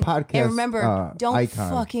 it's a podcast, And remember, don't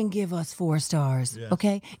icon. fucking give us 4 stars, Yes.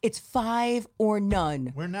 okay? It's 5 or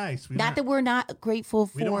none. We're nice. Not that we're not grateful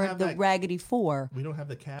we don't for have the that- Raggedy 4. we don't have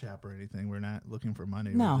the cash app or anything. We're not looking for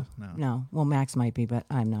money. We're No, just- no. Well, Max might be, but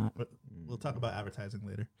I'm not. But we'll talk about advertising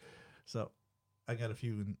later. So I got a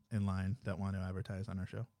few in line that want to advertise on our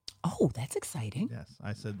show. Oh, that's exciting. Yes,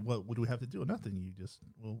 I said, what do we have to do? Nothing. You just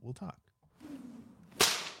we'll talk.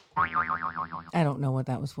 I don't know what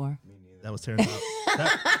that was for. That was Terrence.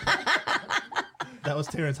 That was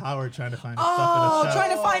Terrence Howard trying to find his Oh, stuff in a shop.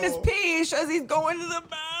 trying to find his piece as he's going to the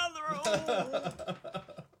bathroom.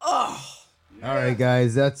 All right,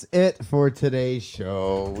 guys, that's it for today's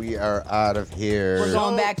show. We are out of here. We're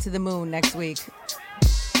going back to the moon next week.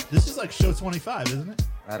 This is like show 25, isn't it?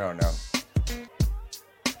 I don't know.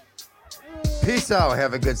 Peace out.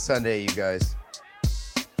 Have a good Sunday, you guys.